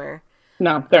going anywhere.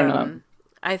 No, they're not.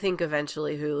 I think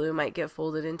eventually Hulu might get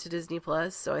folded into Disney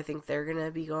Plus, so I think they're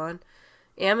gonna be gone.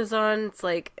 Amazon, it's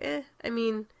like, I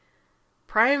mean,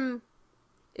 Prime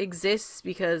exists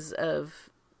because of,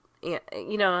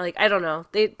 you know, like, I don't know.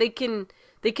 They can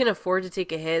afford to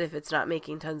take a hit if it's not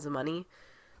making tons of money.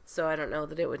 So I don't know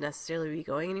that it would necessarily be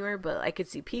going anywhere, but I could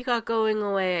see Peacock going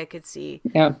away. I could see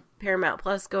Paramount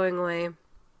Plus going away.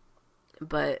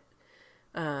 But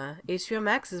HBO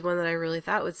Max is one that I really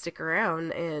thought would stick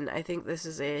around, and I think this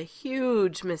is a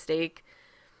huge mistake.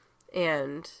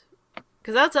 And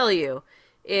because I'll tell you,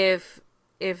 if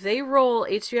they roll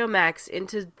HBO Max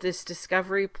into this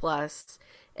Discovery Plus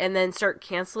and then start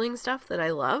canceling stuff that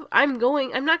I love, I'm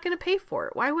not going to pay for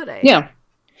it. Why would I? Yeah.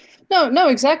 No,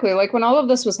 exactly. Like when all of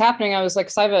this was happening, I was like,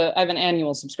 'cause I have an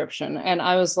annual subscription, and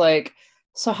I was like,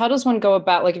 so how does one go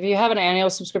about, like, if you have an annual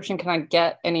subscription, can I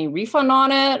get any refund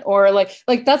on it? Or like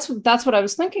that's what I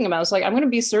was thinking about. I was like, I'm going to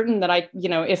be certain that I, you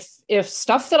know, if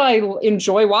stuff that I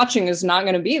enjoy watching is not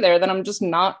going to be there, then I'm just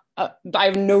not, I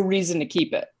have no reason to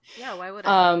keep it. Yeah. Why would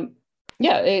I?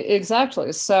 Yeah,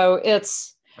 exactly. So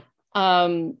it's,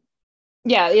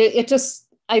 it just,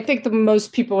 I think the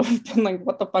most people have been like,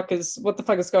 what the fuck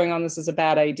is going on? This is a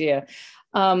bad idea.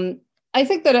 I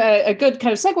think that a good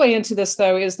kind of segue into this,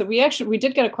 though, is that we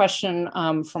did get a question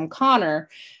from Connor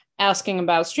asking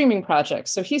about streaming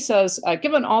projects. So he says,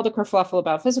 given all the kerfluffle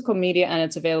about physical media and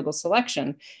its available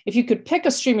selection, if you could pick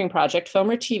a streaming project,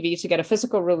 film or TV, to get a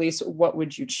physical release, what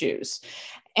would you choose?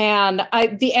 And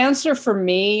the answer for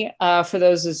me for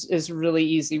those is really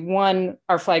easy. One,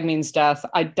 Our Flag Means Death.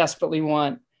 I desperately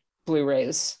want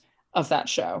Blu-rays of that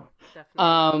show.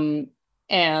 Definitely.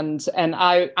 And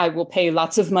I will pay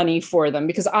lots of money for them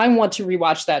because I want to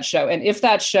rewatch that show. And if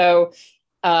that show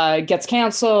gets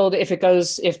canceled,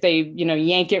 if they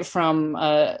yank it from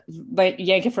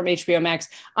HBO Max,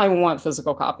 I want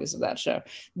physical copies of that show.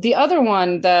 The other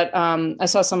one that I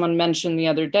saw someone mention the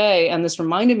other day, and this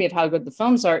reminded me of how good the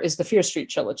films are, is the Fear Street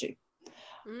trilogy,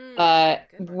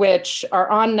 which are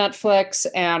on Netflix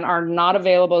and are not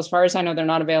available, as far as I know, they're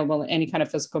not available in any kind of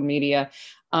physical media.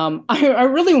 I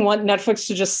really want Netflix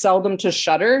to just sell them to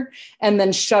Shudder, and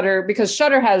then Shudder, because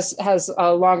Shudder has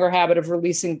a longer habit of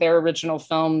releasing their original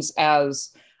films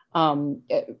as on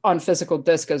physical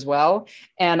disc as well.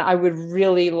 And I would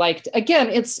really like to, again,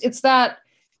 it's that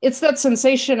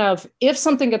sensation of, if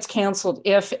something gets canceled,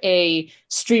 if a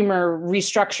streamer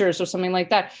restructures or something like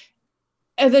that,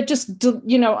 that just,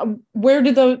 where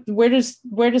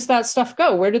does that stuff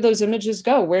go? Where do those images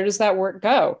go? Where does that work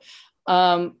go?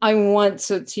 I want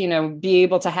to be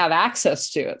able to have access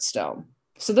to it still.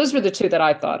 So those were the two that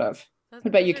I thought of. What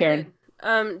about you, Karen?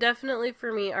 Definitely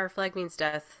for me, Our Flag Means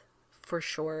Death, for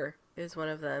sure, is one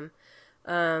of them.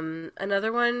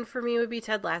 Another one for me would be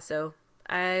Ted Lasso.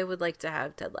 I would like to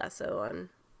have Ted Lasso on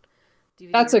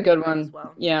DVD. That's a good one. As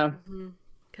well. Yeah.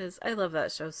 Because I love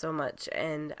that show so much,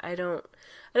 and I don't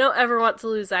ever want to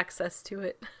lose access to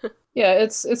it. Yeah,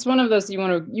 it's one of those you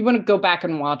want to go back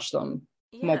and watch them.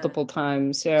 Yeah. Multiple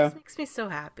times. Yeah. It just makes me so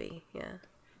happy. Yeah.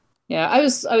 Yeah. I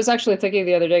was actually thinking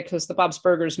the other day, because the Bob's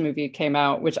Burgers movie came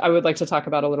out, which I would like to talk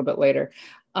about a little bit later.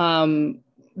 But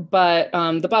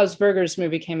the Bob's Burgers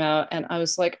movie came out, and I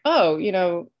was like, oh,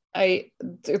 I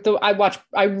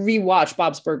rewatch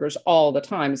Bob's Burgers all the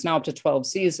time. It's now up to 12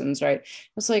 seasons, right?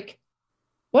 I was like,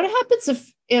 what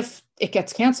happens if it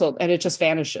gets canceled and it just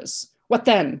vanishes? What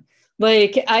then?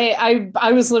 Like, I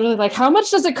was literally like, how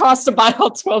much does it cost to buy all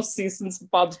 12 seasons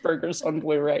of Bob's Burgers on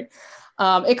Blu-ray?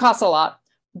 It costs a lot,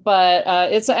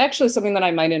 but it's actually something that I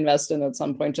might invest in at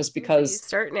some point, just because. You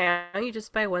start now, you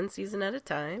just buy one season at a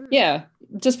time. Yeah,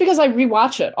 just because I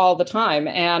rewatch it all the time,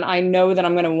 and I know that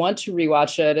I'm going to want to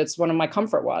rewatch it. It's one of my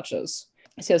comfort watches.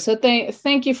 So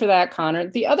thank you for that, Connor.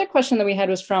 The other question that we had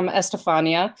was from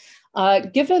Estefania.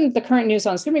 Given the current news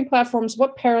on streaming platforms,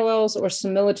 what parallels or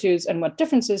similitudes and what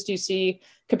differences do you see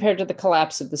compared to the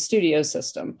collapse of the studio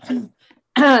system?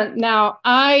 Now,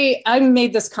 I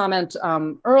made this comment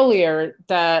earlier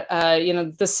that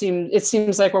it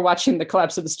seems like we're watching the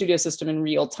collapse of the studio system in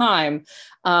real time.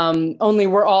 Only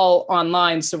we're all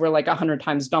online, so we're like 100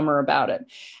 times dumber about it.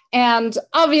 And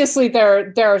obviously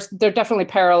there are definitely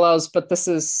parallels, but this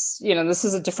is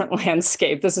a different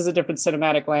landscape. This is a different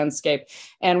cinematic landscape.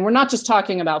 And we're not just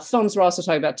talking about films, we're also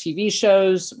talking about TV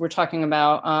shows. We're talking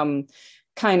about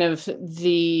kind of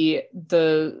the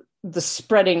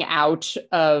spreading out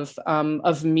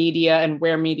of media and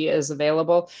where media is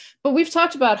available. But we've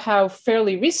talked about how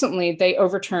fairly recently they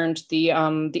overturned the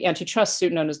antitrust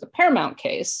suit known as the Paramount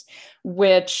case,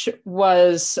 which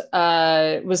was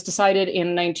decided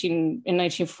in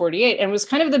 1948 and was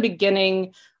kind of the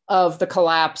beginning of the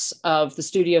collapse of the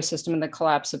studio system and the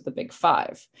collapse of the Big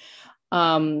Five.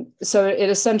 So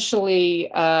it essentially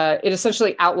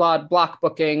outlawed block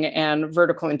booking and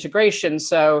vertical integration.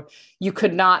 So you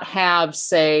could not have,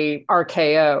 say,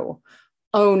 RKO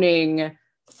owning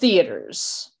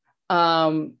theaters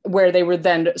where they were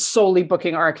then solely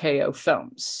booking RKO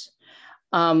films.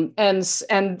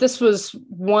 And this was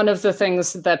one of the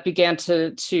things that began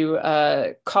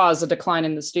to cause a decline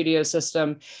in the studio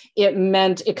system.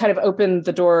 It kind of opened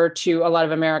the door to a lot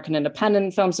of American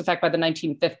independent films. In fact, by the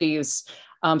 1950s,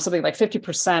 something like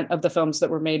 50% of the films that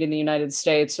were made in the United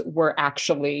States were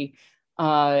actually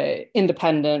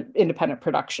independent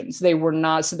productions. They were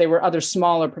not, so they were other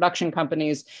smaller production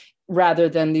companies rather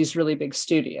than these really big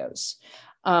studios.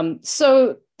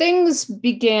 So things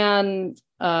began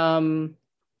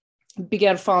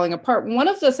falling apart. One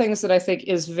of the things that I think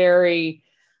is very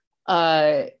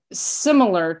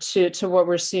similar to what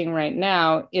we're seeing right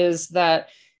now is that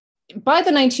by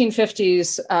the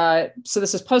 1950s, so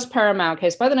this is post-Paramount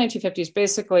case, by the 1950s,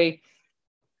 basically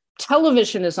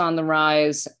television is on the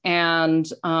rise, and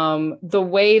the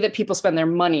way that people spend their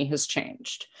money has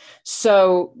changed.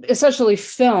 So essentially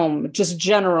film, just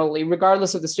generally,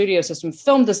 regardless of the studio system,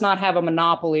 film does not have a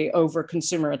monopoly over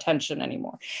consumer attention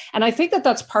anymore. And I think that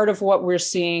that's part of what we're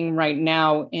seeing right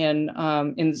now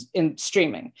in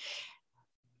streaming.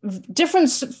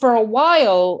 Difference for a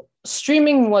while,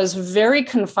 streaming was very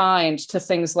confined to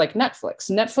things like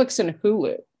Netflix and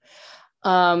Hulu.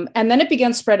 And then it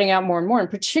began spreading out more and more.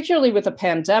 And particularly with the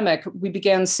pandemic, we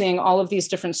began seeing all of these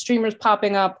different streamers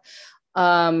popping up.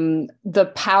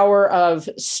 The power of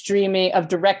streaming, of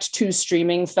direct to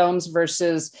streaming films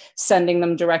versus sending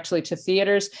them directly to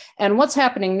theaters. And what's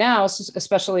happening now,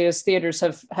 especially as theaters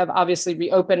have obviously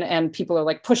reopened and people are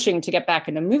like pushing to get back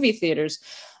into movie theaters,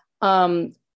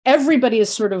 everybody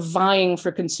is sort of vying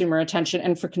for consumer attention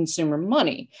and for consumer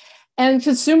money. And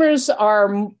consumers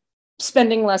are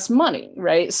spending less money,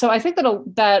 right? So I think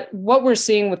that what we're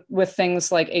seeing with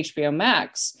things like HBO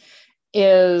Max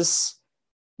is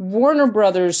Warner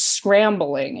Brothers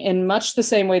scrambling in much the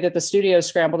same way that the studios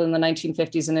scrambled in the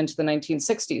 1950s and into the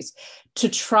 1960s to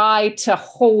try to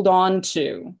hold on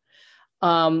to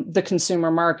the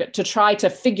consumer market, to try to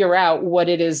figure out what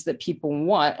it is that people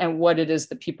want and what it is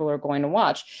that people are going to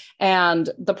watch. And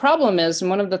the problem is, and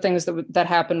one of the things that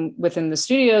happened within the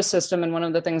studio system, and one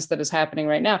of the things that is happening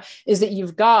right now, is that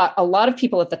you've got a lot of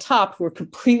people at the top who are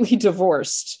completely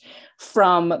divorced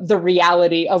from the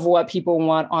reality of what people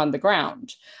want on the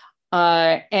ground.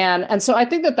 And so I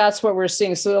think that that's what we're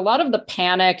seeing. So a lot of the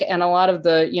panic and a lot of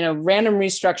the, random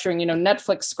restructuring,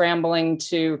 Netflix scrambling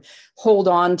to hold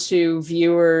on to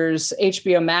viewers,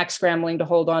 HBO Max scrambling to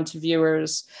hold on to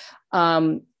viewers,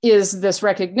 is this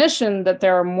recognition that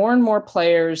there are more and more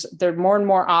players, there are more and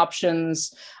more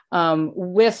options.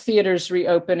 With theaters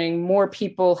reopening, more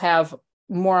people have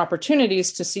more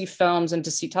opportunities to see films and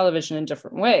to see television in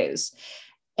different ways.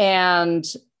 And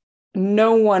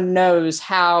no one knows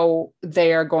how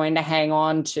they are going to hang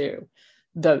on to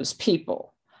those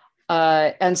people.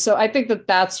 And so I think that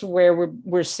that's where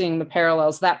we're seeing the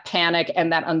parallels, that panic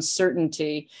and that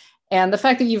uncertainty. And the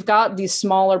fact that you've got these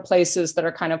smaller places that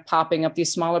are kind of popping up,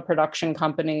 these smaller production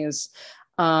companies,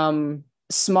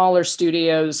 smaller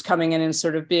studios coming in and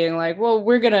sort of being like, well,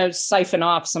 we're going to siphon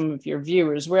off some of your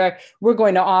viewers. We're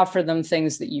going to offer them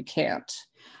things that you can't.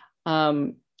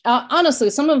 Honestly,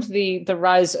 some of the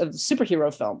rise of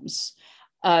superhero films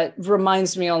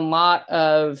reminds me a lot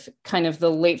of kind of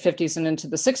the late 50s and into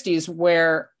the 60s,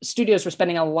 where studios were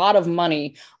spending a lot of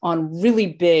money on really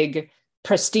big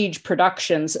prestige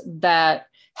productions that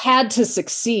had to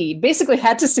succeed,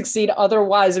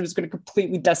 otherwise it was going to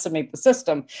completely decimate the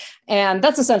system. And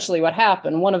that's essentially what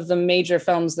happened. One of the major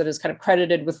films that is kind of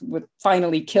credited with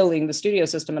finally killing the studio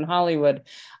system in Hollywood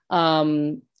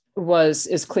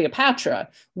is Cleopatra,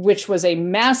 which was a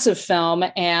massive film,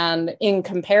 and in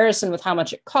comparison with how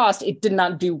much it cost, it did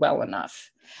not do well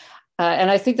enough.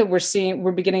 And I think that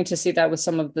we're beginning to see that with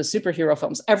some of the superhero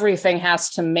films. Everything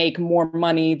has to make more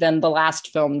money than the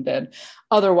last film did.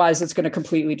 Otherwise, it's going to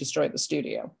completely destroy the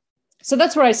studio. So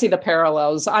that's where I see the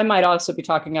parallels. I might also be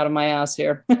talking out of my ass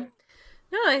here.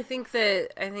 No, I think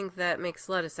that makes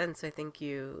a lot of sense. I think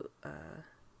you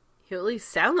at least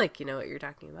sound like you know what you're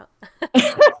talking about.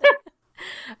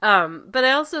 But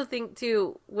I also think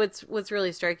too, what's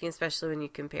really striking, especially when you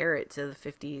compare it to the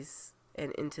 50s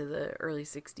and into the early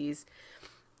 60s,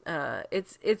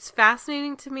 it's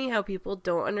fascinating to me how people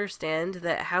don't understand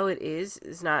that how it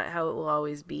is not how it will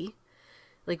always be.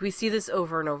 Like, we see this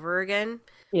over and over again.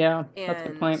 Yeah, that's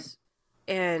the point.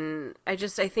 And I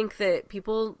think that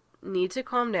people need to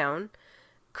calm down.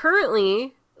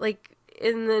 Currently, like,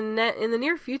 in the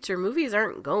near future, movies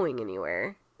aren't going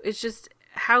anywhere. It's just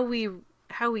how we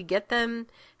get them,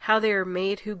 how they're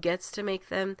made, who gets to make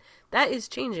them. That is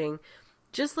changing.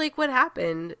 Just like what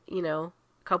happened, a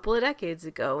couple of decades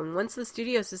ago. And once the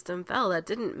studio system fell, that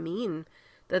didn't mean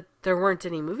that there weren't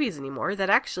any movies anymore. That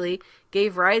actually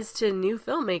gave rise to new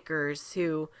filmmakers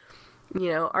who,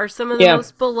 are some of the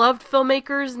most beloved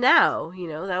filmmakers now.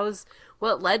 That was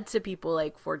what led to people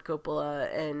like Ford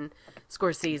Coppola and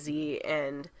Scorsese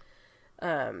and,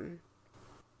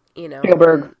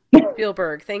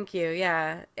 Spielberg, thank you.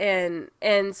 Yeah. And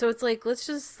so it's like, let's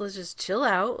just chill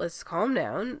out. Let's calm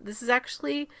down. This is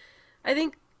actually, I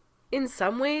think, in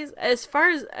some ways, as far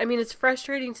as, it's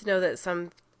frustrating to know that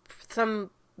some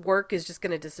work is just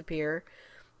going to disappear,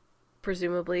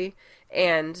 presumably.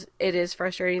 And it is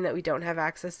frustrating that we don't have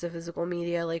access to physical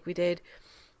media like we did.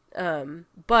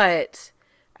 But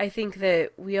I think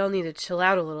that we all need to chill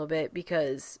out a little bit,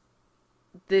 because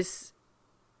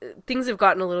things have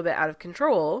gotten a little bit out of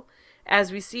control,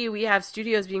 as we see, we have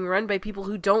studios being run by people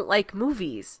who don't like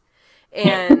movies.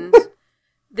 And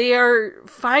they are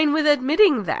fine with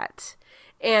admitting that.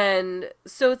 And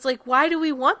so it's like, why do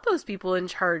we want those people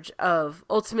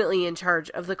ultimately in charge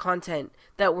of the content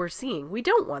that we're seeing? We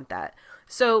don't want that.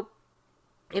 So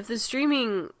if the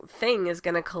streaming thing is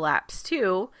going to collapse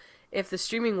too, if the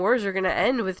streaming wars are going to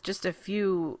end with just a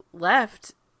few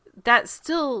left, that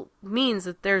still means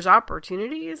that there's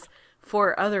opportunities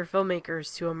for other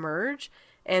filmmakers to emerge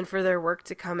and for their work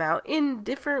to come out in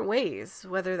different ways,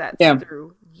 whether that's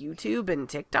through YouTube and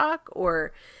TikTok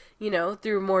or,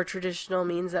 through more traditional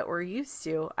means that we're used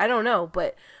to. I don't know,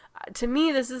 but to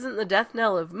me, this isn't the death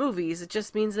knell of movies. It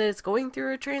just means that it's going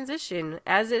through a transition,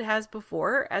 as it has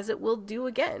before, as it will do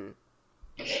again.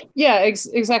 Yeah,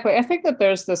 exactly. I think that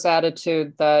there's this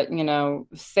attitude that,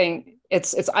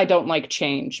 it's I don't like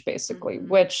change, basically,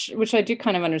 which I do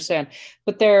kind of understand.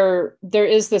 But there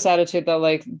is this attitude that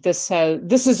like this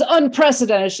is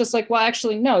unprecedented. It's just like, well,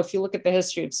 actually, no. If you look at the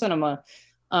history of cinema,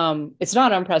 it's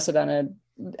not unprecedented.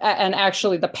 And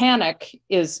actually, the panic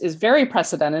is very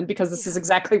precedented because this is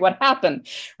exactly what happened,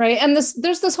 right? And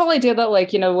there's this whole idea that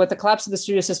like, with the collapse of the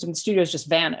studio system, the studios just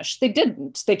vanished. They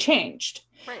didn't. They changed.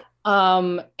 Right.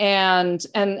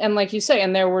 And like you say,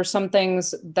 and there were some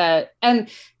things and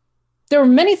there were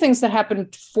many things that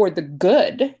happened for the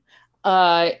good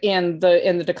in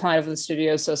the decline of the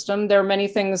studio system. There are many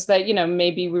things that,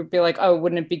 maybe we'd be like, oh,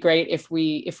 wouldn't it be great if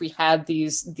we had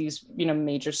these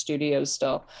major studios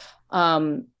still.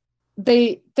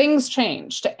 Things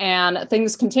changed and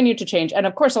things continue to change. And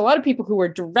of course, a lot of people who were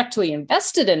directly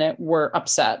invested in it were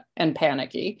upset and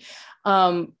panicky.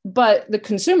 But the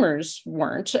consumers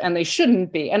weren't, and they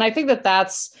shouldn't be. And I think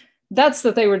that's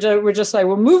that they were just like,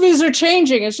 well, movies are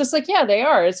changing. It's just like, yeah, they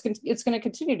are. It's going to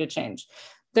continue to change.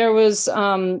 There was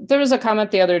a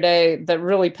comment the other day that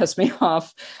really pissed me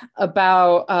off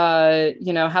about,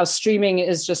 how streaming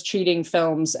is just treating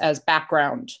films as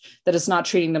background, that it's not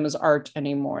treating them as art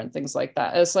anymore and things like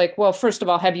that. It's like, well, first of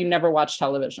all, have you never watched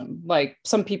television? Like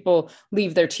some people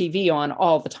leave their TV on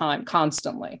all the time,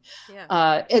 constantly.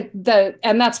 Yeah.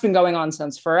 And that's been going on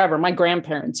since forever. My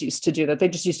grandparents used to do that. They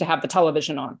just used to have the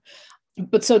television on.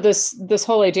 But so this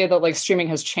whole idea that like streaming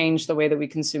has changed the way that we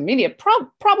consume media,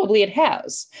 probably it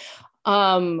has.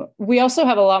 We also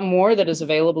have a lot more that is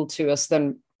available to us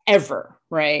than ever,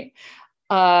 right?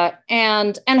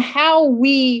 And how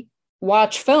we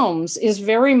watch films is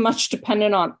very much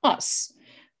dependent on us.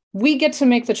 We get to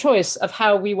make the choice of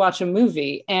how we watch a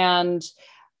movie. And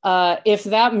if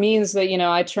that means that,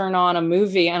 I turn on a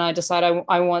movie and I decide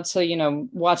I want to,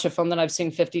 watch a film that I've seen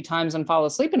 50 times and fall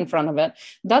asleep in front of it,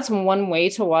 that's one way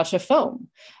to watch a film.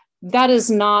 That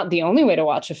is not the only way to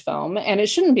watch a film, and it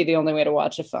shouldn't be the only way to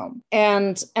watch a film.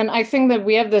 And I think that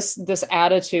we have this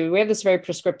attitude, we have this very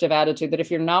prescriptive attitude that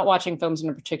if you're not watching films in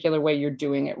a particular way, you're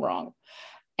doing it wrong.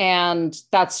 And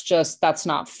that's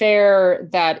not fair.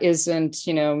 That isn't,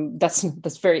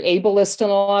 that's very ableist in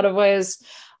a lot of ways.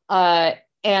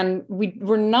 And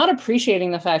we're not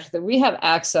appreciating the fact that we have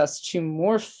access to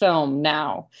more film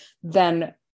now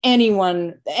than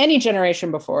any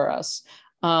generation before us,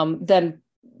 than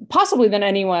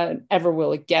anyone ever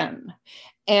will again.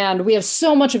 And we have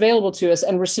so much available to us,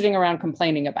 and we're sitting around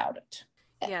complaining about it.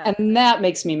 Yeah. And that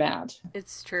makes me mad.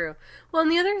 It's true. Well,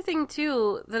 and the other thing,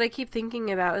 too, that I keep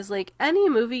thinking about is, like, any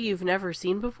movie you've never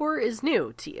seen before is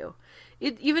new to you.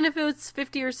 Even if it was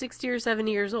 50 or 60 or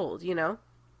 70 years old,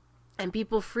 And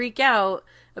people freak out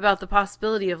about the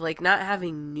possibility of, like, not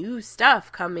having new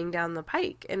stuff coming down the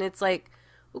pike. And it's like,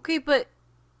 okay, but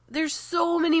there's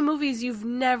so many movies you've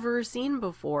never seen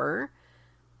before.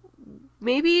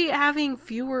 Maybe having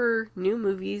fewer new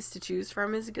movies to choose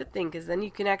from is a good thing, because then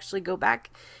you can actually go back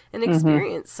and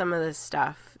experience some of this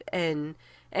stuff and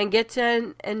get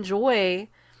to enjoy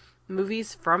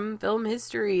movies from film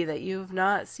history that you've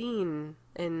not seen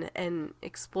and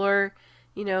explore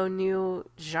new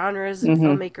genres and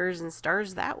filmmakers and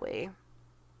stars that way.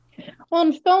 Well,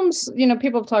 in films,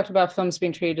 people have talked about films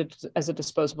being treated as a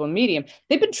disposable medium.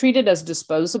 They've been treated as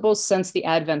disposable since the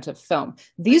advent of film.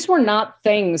 These were not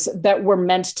things that were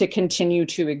meant to continue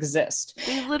to exist.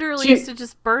 They literally used to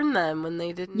just burn them when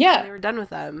they didn't. Yeah, when they were done with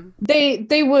them.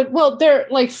 They would. Well, they're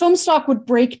like film stock would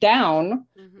break down,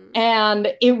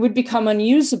 and it would become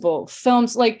unusable.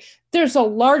 Films like there's a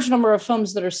large number of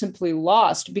films that are simply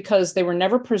lost because they were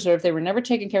never preserved, they were never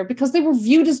taken care of, because they were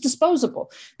viewed as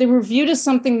disposable. They were viewed as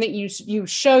something that you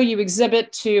show, you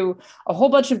exhibit to a whole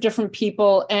bunch of different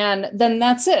people, and then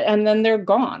that's it, and then they're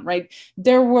gone, right?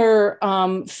 There were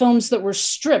films that were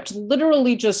stripped,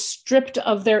 literally just stripped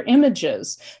of their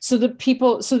images, so that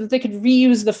they could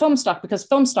reuse the film stock, because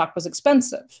film stock was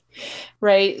expensive,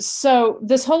 right? So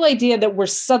this whole idea that we're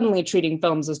suddenly treating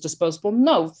films as disposable,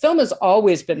 no, film has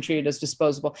always been treated as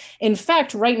disposable. In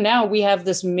fact, right now we have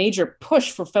this major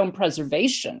push for film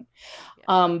preservation,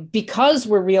 because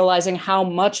we're realizing how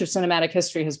much of cinematic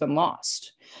history has been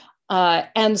lost.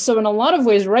 And so in a lot of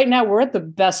ways, right now we're at the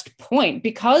best point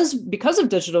because of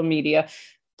digital media.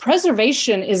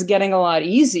 Preservation is getting a lot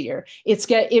easier.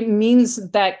 It means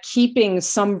that keeping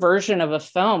some version of a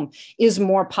film is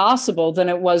more possible than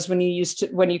it was when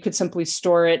you could simply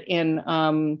store it in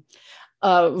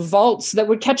vaults that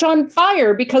would catch on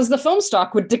fire because the film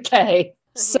stock would decay.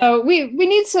 So we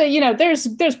need to, there's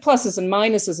pluses and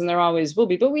minuses, and there always will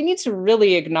be, but we need to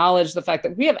really acknowledge the fact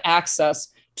that we have access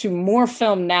to more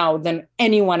film now than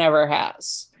anyone ever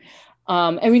has.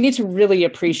 And we need to really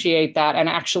appreciate that and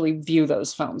actually view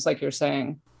those films, like you're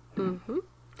saying. Mm-hmm.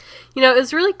 It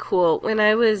was really cool. When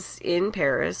I was in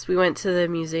Paris, we went to the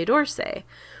Musée d'Orsay,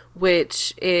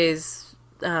 which is,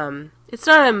 it's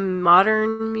not a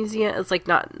modern museum. It's like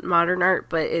not modern art,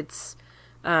 but it's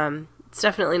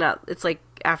definitely not, it's like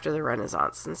after the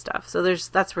Renaissance and stuff. So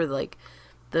that's where like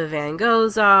the Van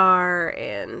Goghs are,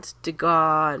 and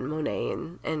Degas and Monet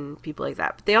and people like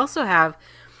that. But they also have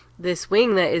this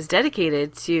wing that is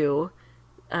dedicated to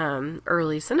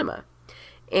early cinema.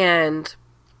 And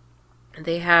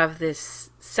they have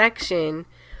this section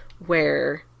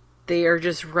where they are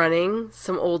just running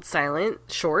some old silent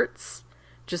shorts,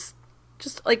 just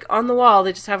like on the wall.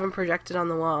 They just have them projected on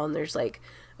the wall, and there's like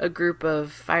a group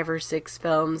of 5 or 6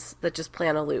 films that just play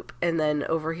on a loop. And then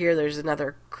over here, there's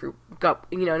another group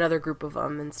of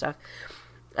them and stuff.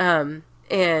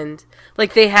 And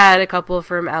like they had a couple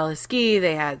from Alice Guy,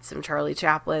 they had some Charlie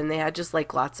Chaplin, they had just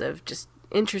like lots of just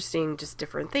interesting, just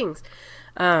different things.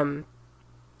 And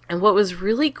what was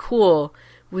really cool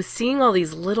was seeing all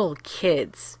these little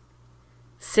kids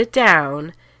sit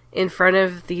down in front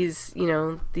of these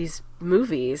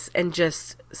movies and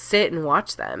just sit and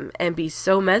watch them and be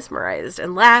so mesmerized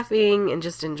and laughing and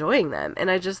just enjoying them.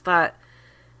 And I just thought,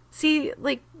 see,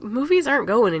 like, movies aren't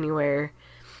going anywhere.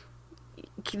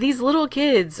 These little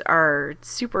kids are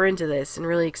super into this and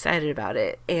really excited about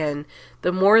it. And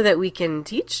the more that we can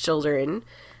teach children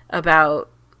about,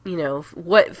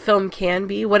 what film can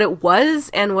be, what it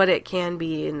was, and what it can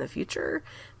be in the future,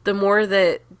 the more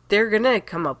that they're going to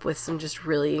come up with some just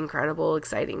really incredible,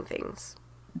 exciting things.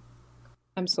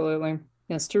 Absolutely.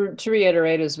 Yes. To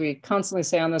reiterate, as we constantly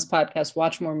say on this podcast,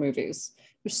 watch more movies.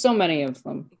 There's so many of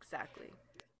them. Exactly.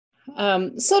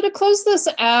 So to close this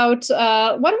out,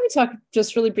 why don't we talk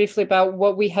just really briefly about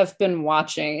what we have been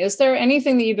watching? Is there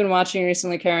anything that you've been watching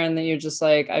recently, Karen, that you're just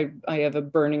like, I have a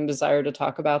burning desire to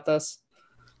talk about this?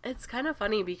 It's kind of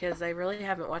funny because I really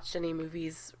haven't watched any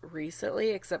movies recently,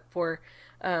 except for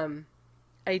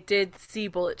I did see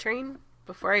Bullet Train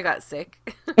before I got sick.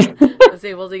 I was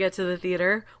able to get to the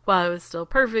theater while I was still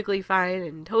perfectly fine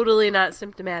and totally not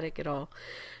symptomatic at all.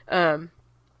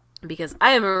 Because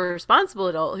I am a responsible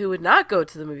adult who would not go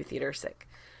to the movie theater sick.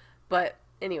 But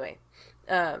anyway,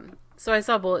 so I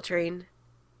saw Bullet Train.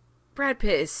 Brad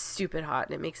Pitt is stupid hot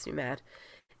and it makes me mad.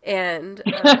 And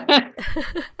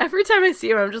every time I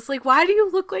see him, I'm just like, why do you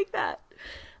look like that?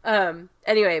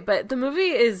 Anyway, but the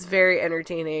movie is very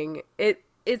entertaining.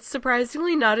 It's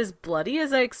surprisingly not as bloody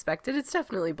as I expected. It's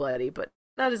definitely bloody, but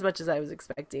not as much as I was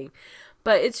expecting.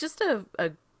 But it's just a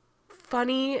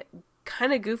funny,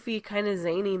 kind of goofy, kind of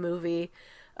zany movie.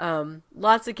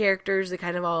 Lots of characters that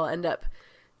kind of all end up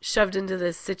shoved into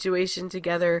this situation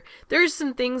together. There's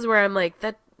some things where I'm like,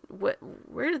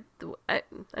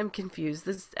 I'm confused.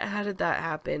 How did that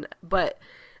happen? But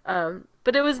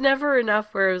it was never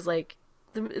enough where it was like,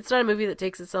 it's not a movie that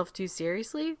takes itself too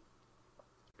seriously.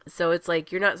 So it's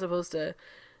like, you're not supposed to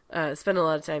spend a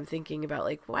lot of time thinking about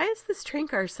like, why is this train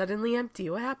car suddenly empty?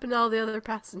 What happened to all the other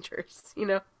passengers?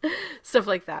 Stuff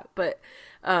like that. But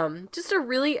just a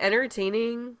really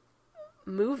entertaining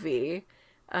movie.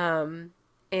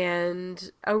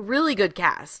 And a really good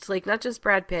cast, like not just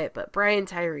Brad Pitt, but Brian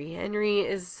Tyree Henry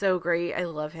is so great. I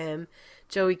love him.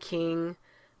 Joey King.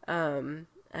 I'm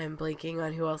blanking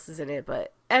on who else is in it,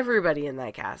 but everybody in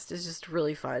that cast is just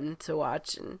really fun to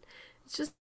watch. And it's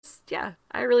just, yeah,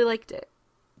 I really liked it.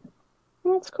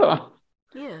 That's cool.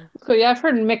 Yeah. Cool. Yeah, I've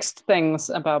heard mixed things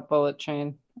about Bullet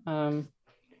Train. But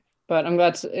But I'm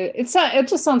glad it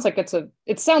just sounds like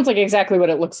it sounds like exactly what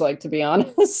it looks like, to be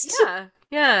honest. Yeah.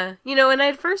 Yeah. You know, when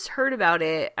I'd first heard about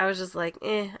it, I was just like,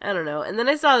 I don't know. And then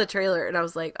I saw the trailer and I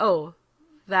was like, oh,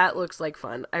 that looks like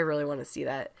fun. I really want to see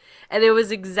that. And it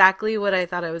was exactly what I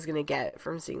thought I was going to get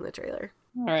from seeing the trailer.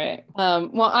 All right.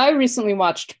 Well, I recently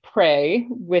watched Prey,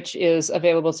 which is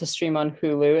available to stream on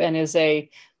Hulu and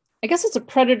I guess it's a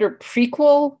Predator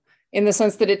prequel in the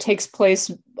sense that it takes place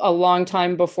a long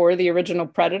time before the original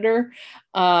Predator.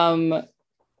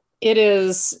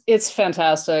 It's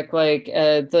fantastic. Like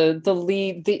the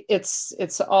lead,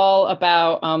 it's all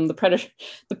about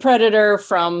the Predator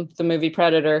from the movie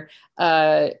Predator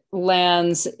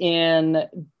lands in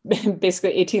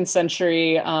basically 18th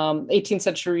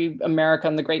century America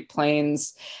on the Great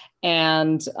Plains,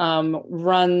 and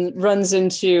runs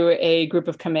into a group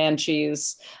of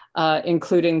Comanches,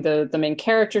 including the main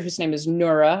character, whose name is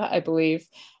Nura, I believe.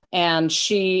 And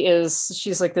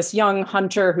she's like this young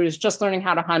hunter who's just learning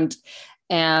how to hunt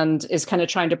and is kind of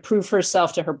trying to prove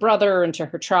herself to her brother and to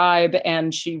her tribe.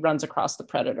 And she runs across the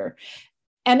Predator.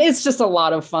 And it's just a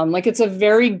lot of fun. Like, it's a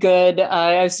very good,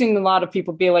 I've seen a lot of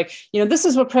people be like, this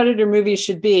is what Predator movies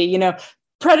should be,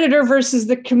 Predator versus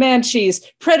the Comanches,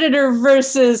 Predator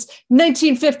versus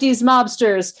 1950s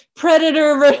mobsters,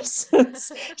 Predator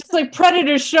versus just like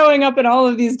Predators showing up in all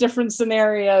of these different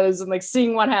scenarios and like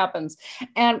seeing what happens.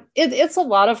 And it's a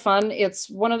lot of fun.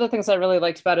 It's one of the things I really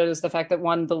liked about it is the fact that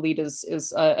the lead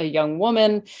is a young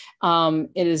woman. The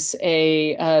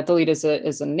lead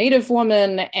is a Native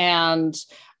woman, and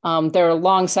there are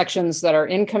long sections that are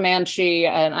in Comanche,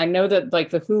 and I know that like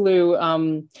the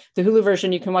Hulu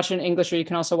version, you can watch it in English, or you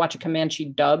can also watch a Comanche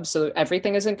dub, so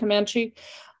everything is in Comanche.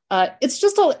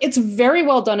 It's very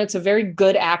well done. It's a very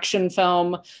good action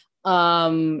film.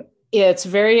 It's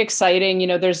very exciting.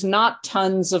 There's not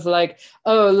tons of like,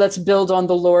 oh, let's build on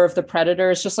the lore of the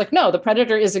Predator. It's just like, no, the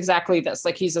Predator is exactly this.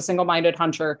 Like, he's a single-minded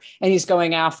hunter, and he's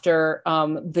going after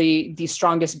the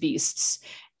strongest beasts.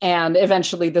 And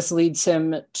eventually this leads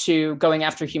him to going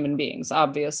after human beings,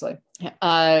 obviously.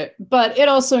 But it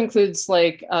also includes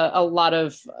like a lot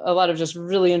of just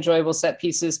really enjoyable set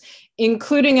pieces,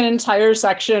 including an entire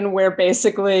section where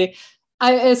basically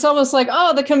it's almost like,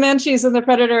 oh, the Comanches and the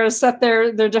Predator set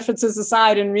their differences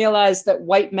aside and realize that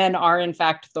white men are in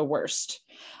fact the worst.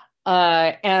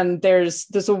 And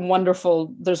there's a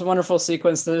wonderful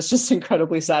sequence that is just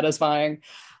incredibly satisfying.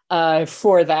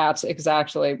 For that,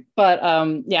 exactly. But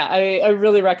I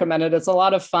really recommend it. It's a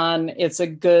lot of fun. It's a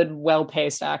good,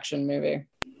 well-paced action movie.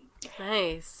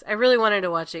 Nice. I really wanted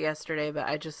to watch it yesterday, but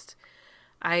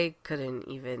I couldn't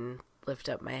even lift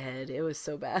up my head. It was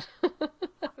so bad.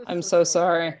 I'm so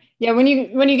sorry. Yeah, when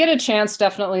you get a chance,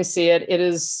 definitely see it. It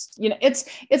is,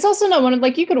 it's also not one of,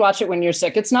 like, you could watch it when you're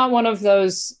sick. It's not one of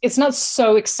those, it's not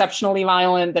so exceptionally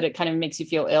violent that it kind of makes you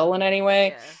feel ill in any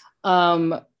way.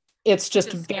 Yeah. It's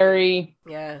just very...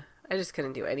 Yeah, I just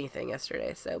couldn't do anything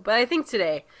yesterday. But I think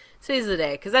today's the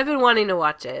day, because I've been wanting to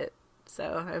watch it.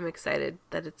 So I'm excited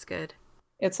that it's good.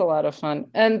 It's a lot of fun.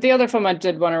 And the other film I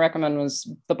did want to recommend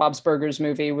was the Bob's Burgers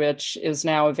movie, which is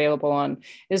now available on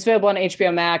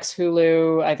HBO Max,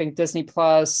 Hulu, I think Disney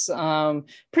Plus,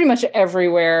 pretty much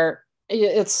everywhere.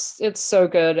 It's so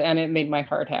good, and it made my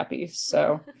heart happy.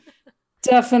 So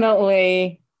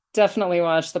definitely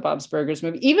watch the Bob's Burgers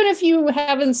movie. Even if you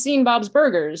haven't seen Bob's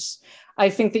Burgers, I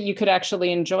think that you could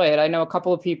actually enjoy it. I know a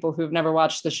couple of people who've never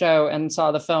watched the show and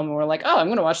saw the film and were like, oh, I'm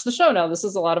going to watch the show now. This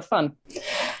is a lot of fun.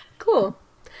 Cool.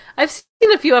 I've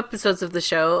seen a few episodes of the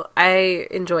show. I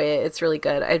enjoy it. It's really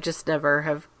good. I just never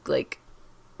have like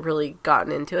really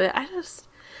gotten into it. I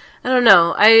don't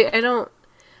know. I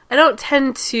don't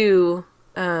tend to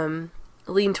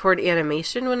lean toward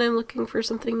animation when I'm looking for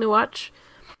something to watch.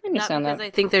 I understand Not because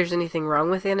I think there's anything wrong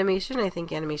with animation. I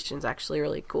think animation is actually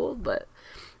really cool, but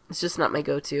it's just not my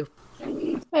go-to.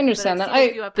 I understand that. I've seen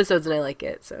a few episodes and I like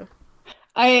it, so.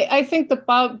 I think that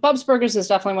Bob's Burgers is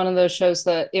definitely one of those shows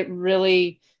that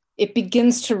it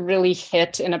begins to really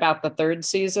hit in about the third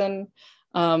season.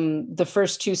 The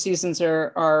first two seasons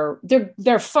they're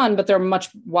fun, but they're much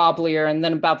wobblier. And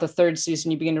then about the third season,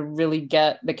 you begin to really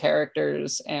get the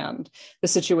characters and the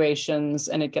situations,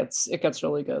 and it gets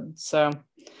really good. So,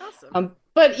 awesome.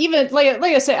 But even like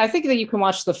I say, I think that you can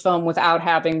watch the film without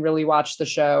having really watched the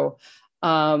show,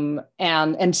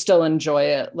 and still enjoy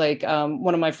it. Like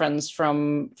one of my friends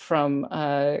from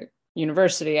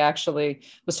university actually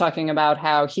was talking about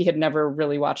how he had never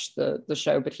really watched the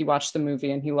show, but he watched the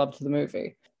movie and he loved the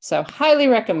movie. So highly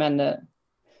recommend it.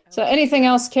 So anything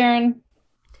else, Karen?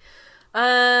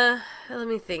 Let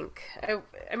me think.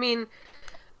 I mean,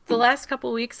 the last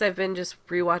couple weeks I've been just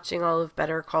rewatching all of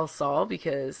Better Call Saul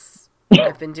because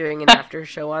I've been doing an after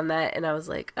show on that, and I was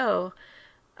like, oh,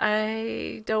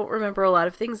 I don't remember a lot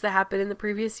of things that happened in the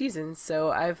previous season,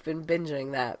 so I've been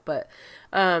binging that. But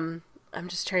I'm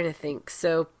just trying to think.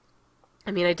 So,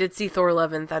 I mean, I did see Thor: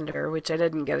 Love and Thunder, which I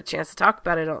didn't get a chance to talk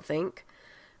about, I don't think,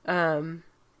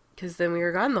 because then we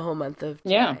were gone the whole month of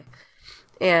July. Yeah.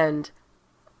 And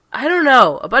I don't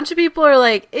know. A bunch of people are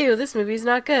like, ew, this movie's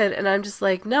not good. And I'm just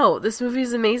like, no, this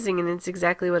movie's amazing, and it's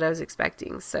exactly what I was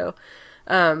expecting. So,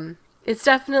 it's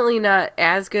definitely not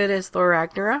as good as Thor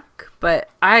Ragnarok, but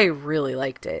I really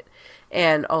liked it.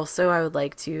 And also, I would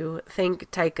like to thank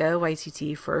Taika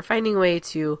Waititi for finding a way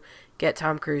to get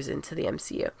Tom Cruise into the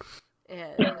MCU.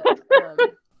 And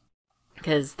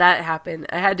because that happened,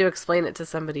 I had to explain it to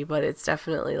somebody, but it's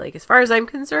definitely, like, as far as I'm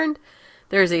concerned,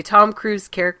 there's a Tom Cruise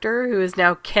character who is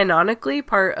now canonically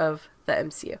part of the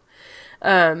MCU.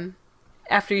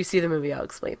 After you see the movie, I'll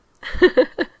explain.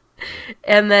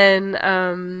 And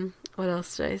then, what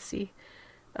else did I see?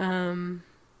 Oh,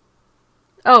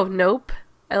 Nope.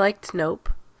 I liked Nope.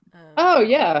 Oh,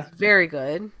 yeah. Very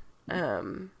good. Yeah,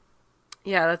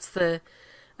 that's the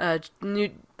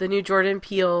new Jordan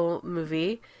Peele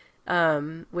movie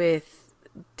with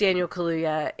Daniel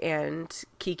Kaluuya and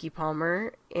Keke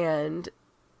Palmer, and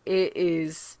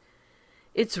it's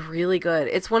really good.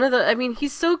 It's one of the, I mean,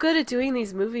 he's so good at doing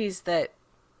these movies that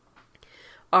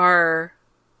are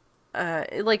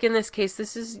like in this case,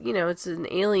 this is, you know, it's an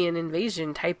alien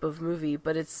invasion type of movie,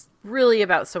 but it's really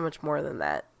about so much more than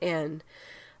that. And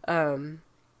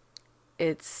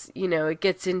it's, you know, it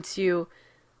gets into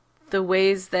the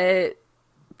ways that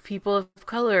people of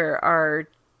color are,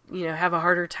 you know, have a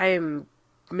harder time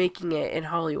making it in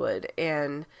Hollywood,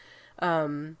 and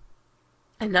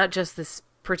not just this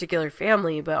particular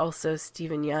family, but also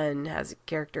Steven Yeun has a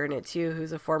character in it too,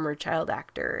 who's a former child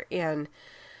actor, and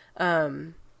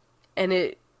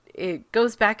it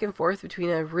goes back and forth between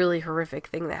a really horrific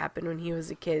thing that happened when he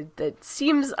was a kid that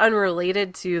seems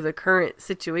unrelated to the current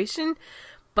situation,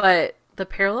 but the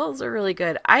parallels are really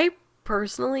good. I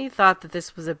personally thought that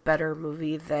this was a better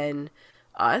movie than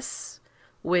Us,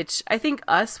 which I think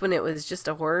Us, when it was just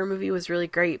a horror movie, was really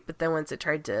great, but then once it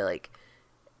tried to, like,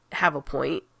 have a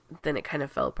point, then it kind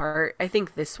of fell apart. I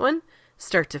think this one,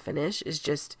 start to finish, is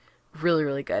just really,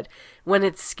 really good. When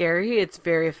it's scary, it's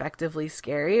very effectively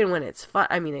scary, and when it's fun,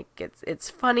 I mean, it's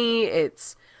funny,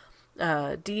 it's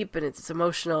deep, and it's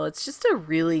emotional. It's just a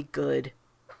really good,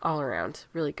 all around,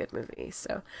 really good movie.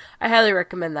 So I highly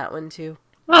recommend that one too.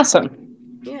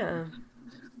 Awesome. Yeah.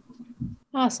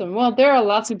 Awesome. Well, there are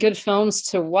lots of good films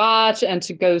to watch and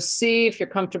to go see if you're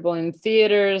comfortable in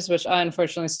theaters, which I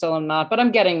unfortunately still am not, but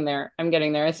I'm getting there.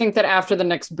 I think that after the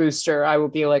next booster, I will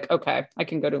be like, okay, I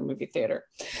can go to a movie theater.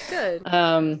 Good.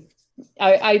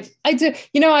 I do,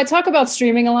 you know, I talk about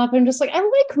streaming a lot, but I'm just like, I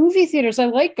like movie theaters. I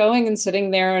like going and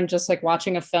sitting there and just like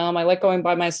watching a film. I like going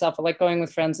by myself. I like going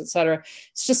with friends, etc.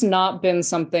 It's just not been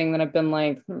something that I've been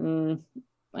like,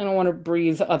 I don't want to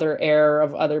breathe other air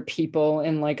of other people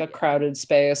in like a crowded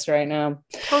space right now.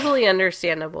 Totally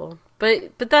understandable.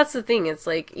 But that's the thing. It's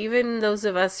like, even those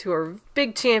of us who are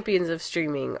big champions of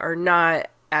streaming are not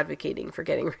advocating for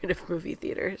getting rid of movie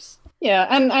theaters. Yeah,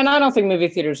 and I don't think movie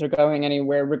theaters are going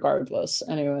anywhere regardless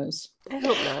anyways. I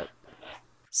hope not.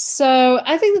 So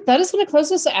I think that is going to close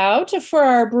us out for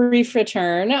our brief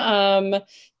return.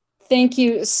 Thank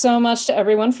you so much to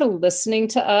everyone for listening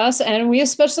to us. And we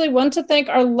especially want to thank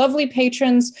our lovely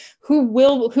patrons who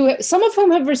some of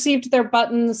whom have received their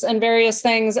buttons and various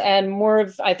things, and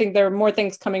I think there are more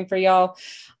things coming for y'all.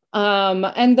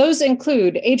 And those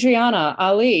include Adriana,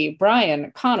 Ali,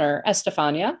 Brian, Connor,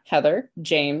 Estefania, Heather,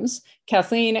 James,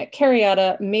 Kathleen,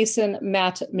 Carriata, Mason,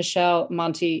 Matt, Michelle,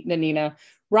 Monty, Nanina,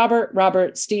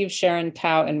 Robert, Steve, Sharon,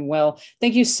 Tao, and Will.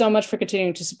 Thank you so much for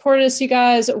continuing to support us, you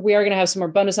guys. We are going to have some more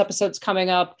bonus episodes coming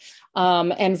up,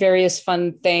 and various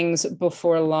fun things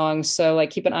before long. So like,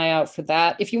 keep an eye out for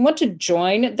that. If you want to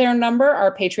join their number,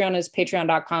 our Patreon is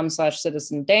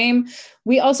patreon.com/citizendame.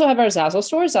 We also have our Zazzle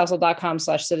store,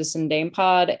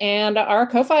 zazzle.com/citizendamepod, and our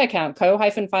Ko-Fi account,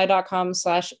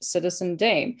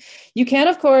 ko-fi.com/citizendame. You can,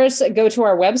 of course, go to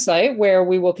our website where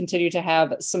we will continue to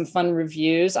have some fun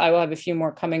reviews. I will have a few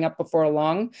more coming up before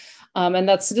long. And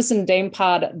that's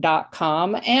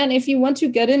citizendamepod.com. And if you want to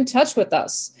get in touch with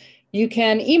us, you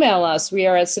can email us. We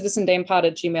are at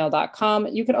citizendamepod@gmail.com.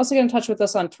 You can also get in touch with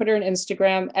us on Twitter and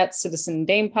Instagram at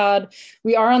citizendamepod.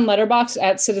 We are on Letterboxd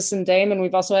at citizendame, and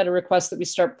we've also had a request that we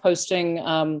start posting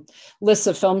lists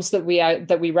of films that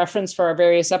we reference for our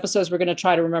various episodes. We're going to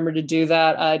try to remember to do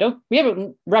that. We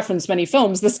haven't referenced many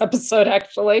films this episode,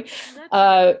 actually.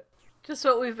 Just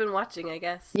what we've been watching, I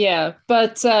guess. Yeah,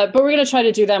 but we're going to try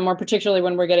to do that more, particularly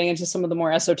when we're getting into some of the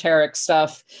more esoteric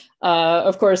stuff.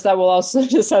 Of course, that will also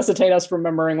necessitate us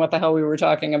remembering what the hell we were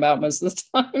talking about most of the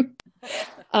time.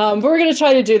 But we're going to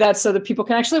try to do that so that people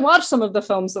can actually watch some of the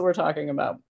films that we're talking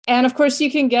about. And of course,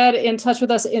 you can get in touch with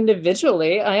us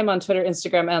individually. I am on Twitter,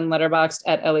 Instagram, and Letterboxd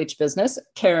at LH Business.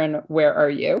 Karen, where are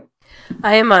you?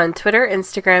 I am on Twitter,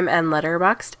 Instagram, and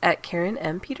Letterboxd at Karen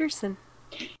M. Peterson.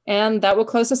 And that will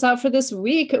close us out for this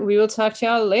week. We will talk to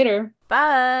y'all later.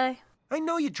 Bye. I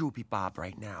know you're Droopy Bob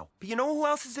right now, but you know who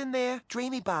else is in there?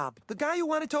 Dreamy Bob, the guy who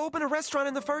wanted to open a restaurant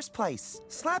in the first place.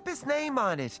 Slap his name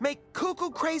on it. Make cuckoo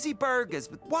crazy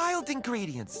burgers with wild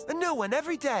ingredients. A new one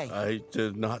every day. I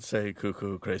did not say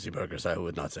cuckoo crazy burgers. I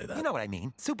would not say that. You know what I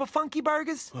mean. Super funky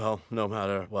burgers? Well, no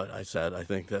matter what I said, I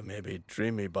think that maybe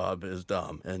Dreamy Bob is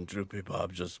dumb, and Droopy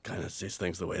Bob just kind of sees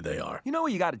things the way they are. You know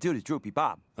what you gotta do to Droopy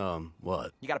Bob?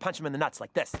 What? You gotta punch him in the nuts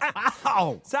like this.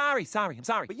 Ow! Sorry, I'm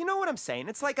sorry. But you know what I'm saying?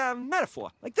 It's like a metaphor,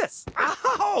 like this.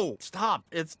 Ow! Stop.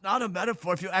 It's not a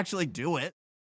metaphor if you actually do it.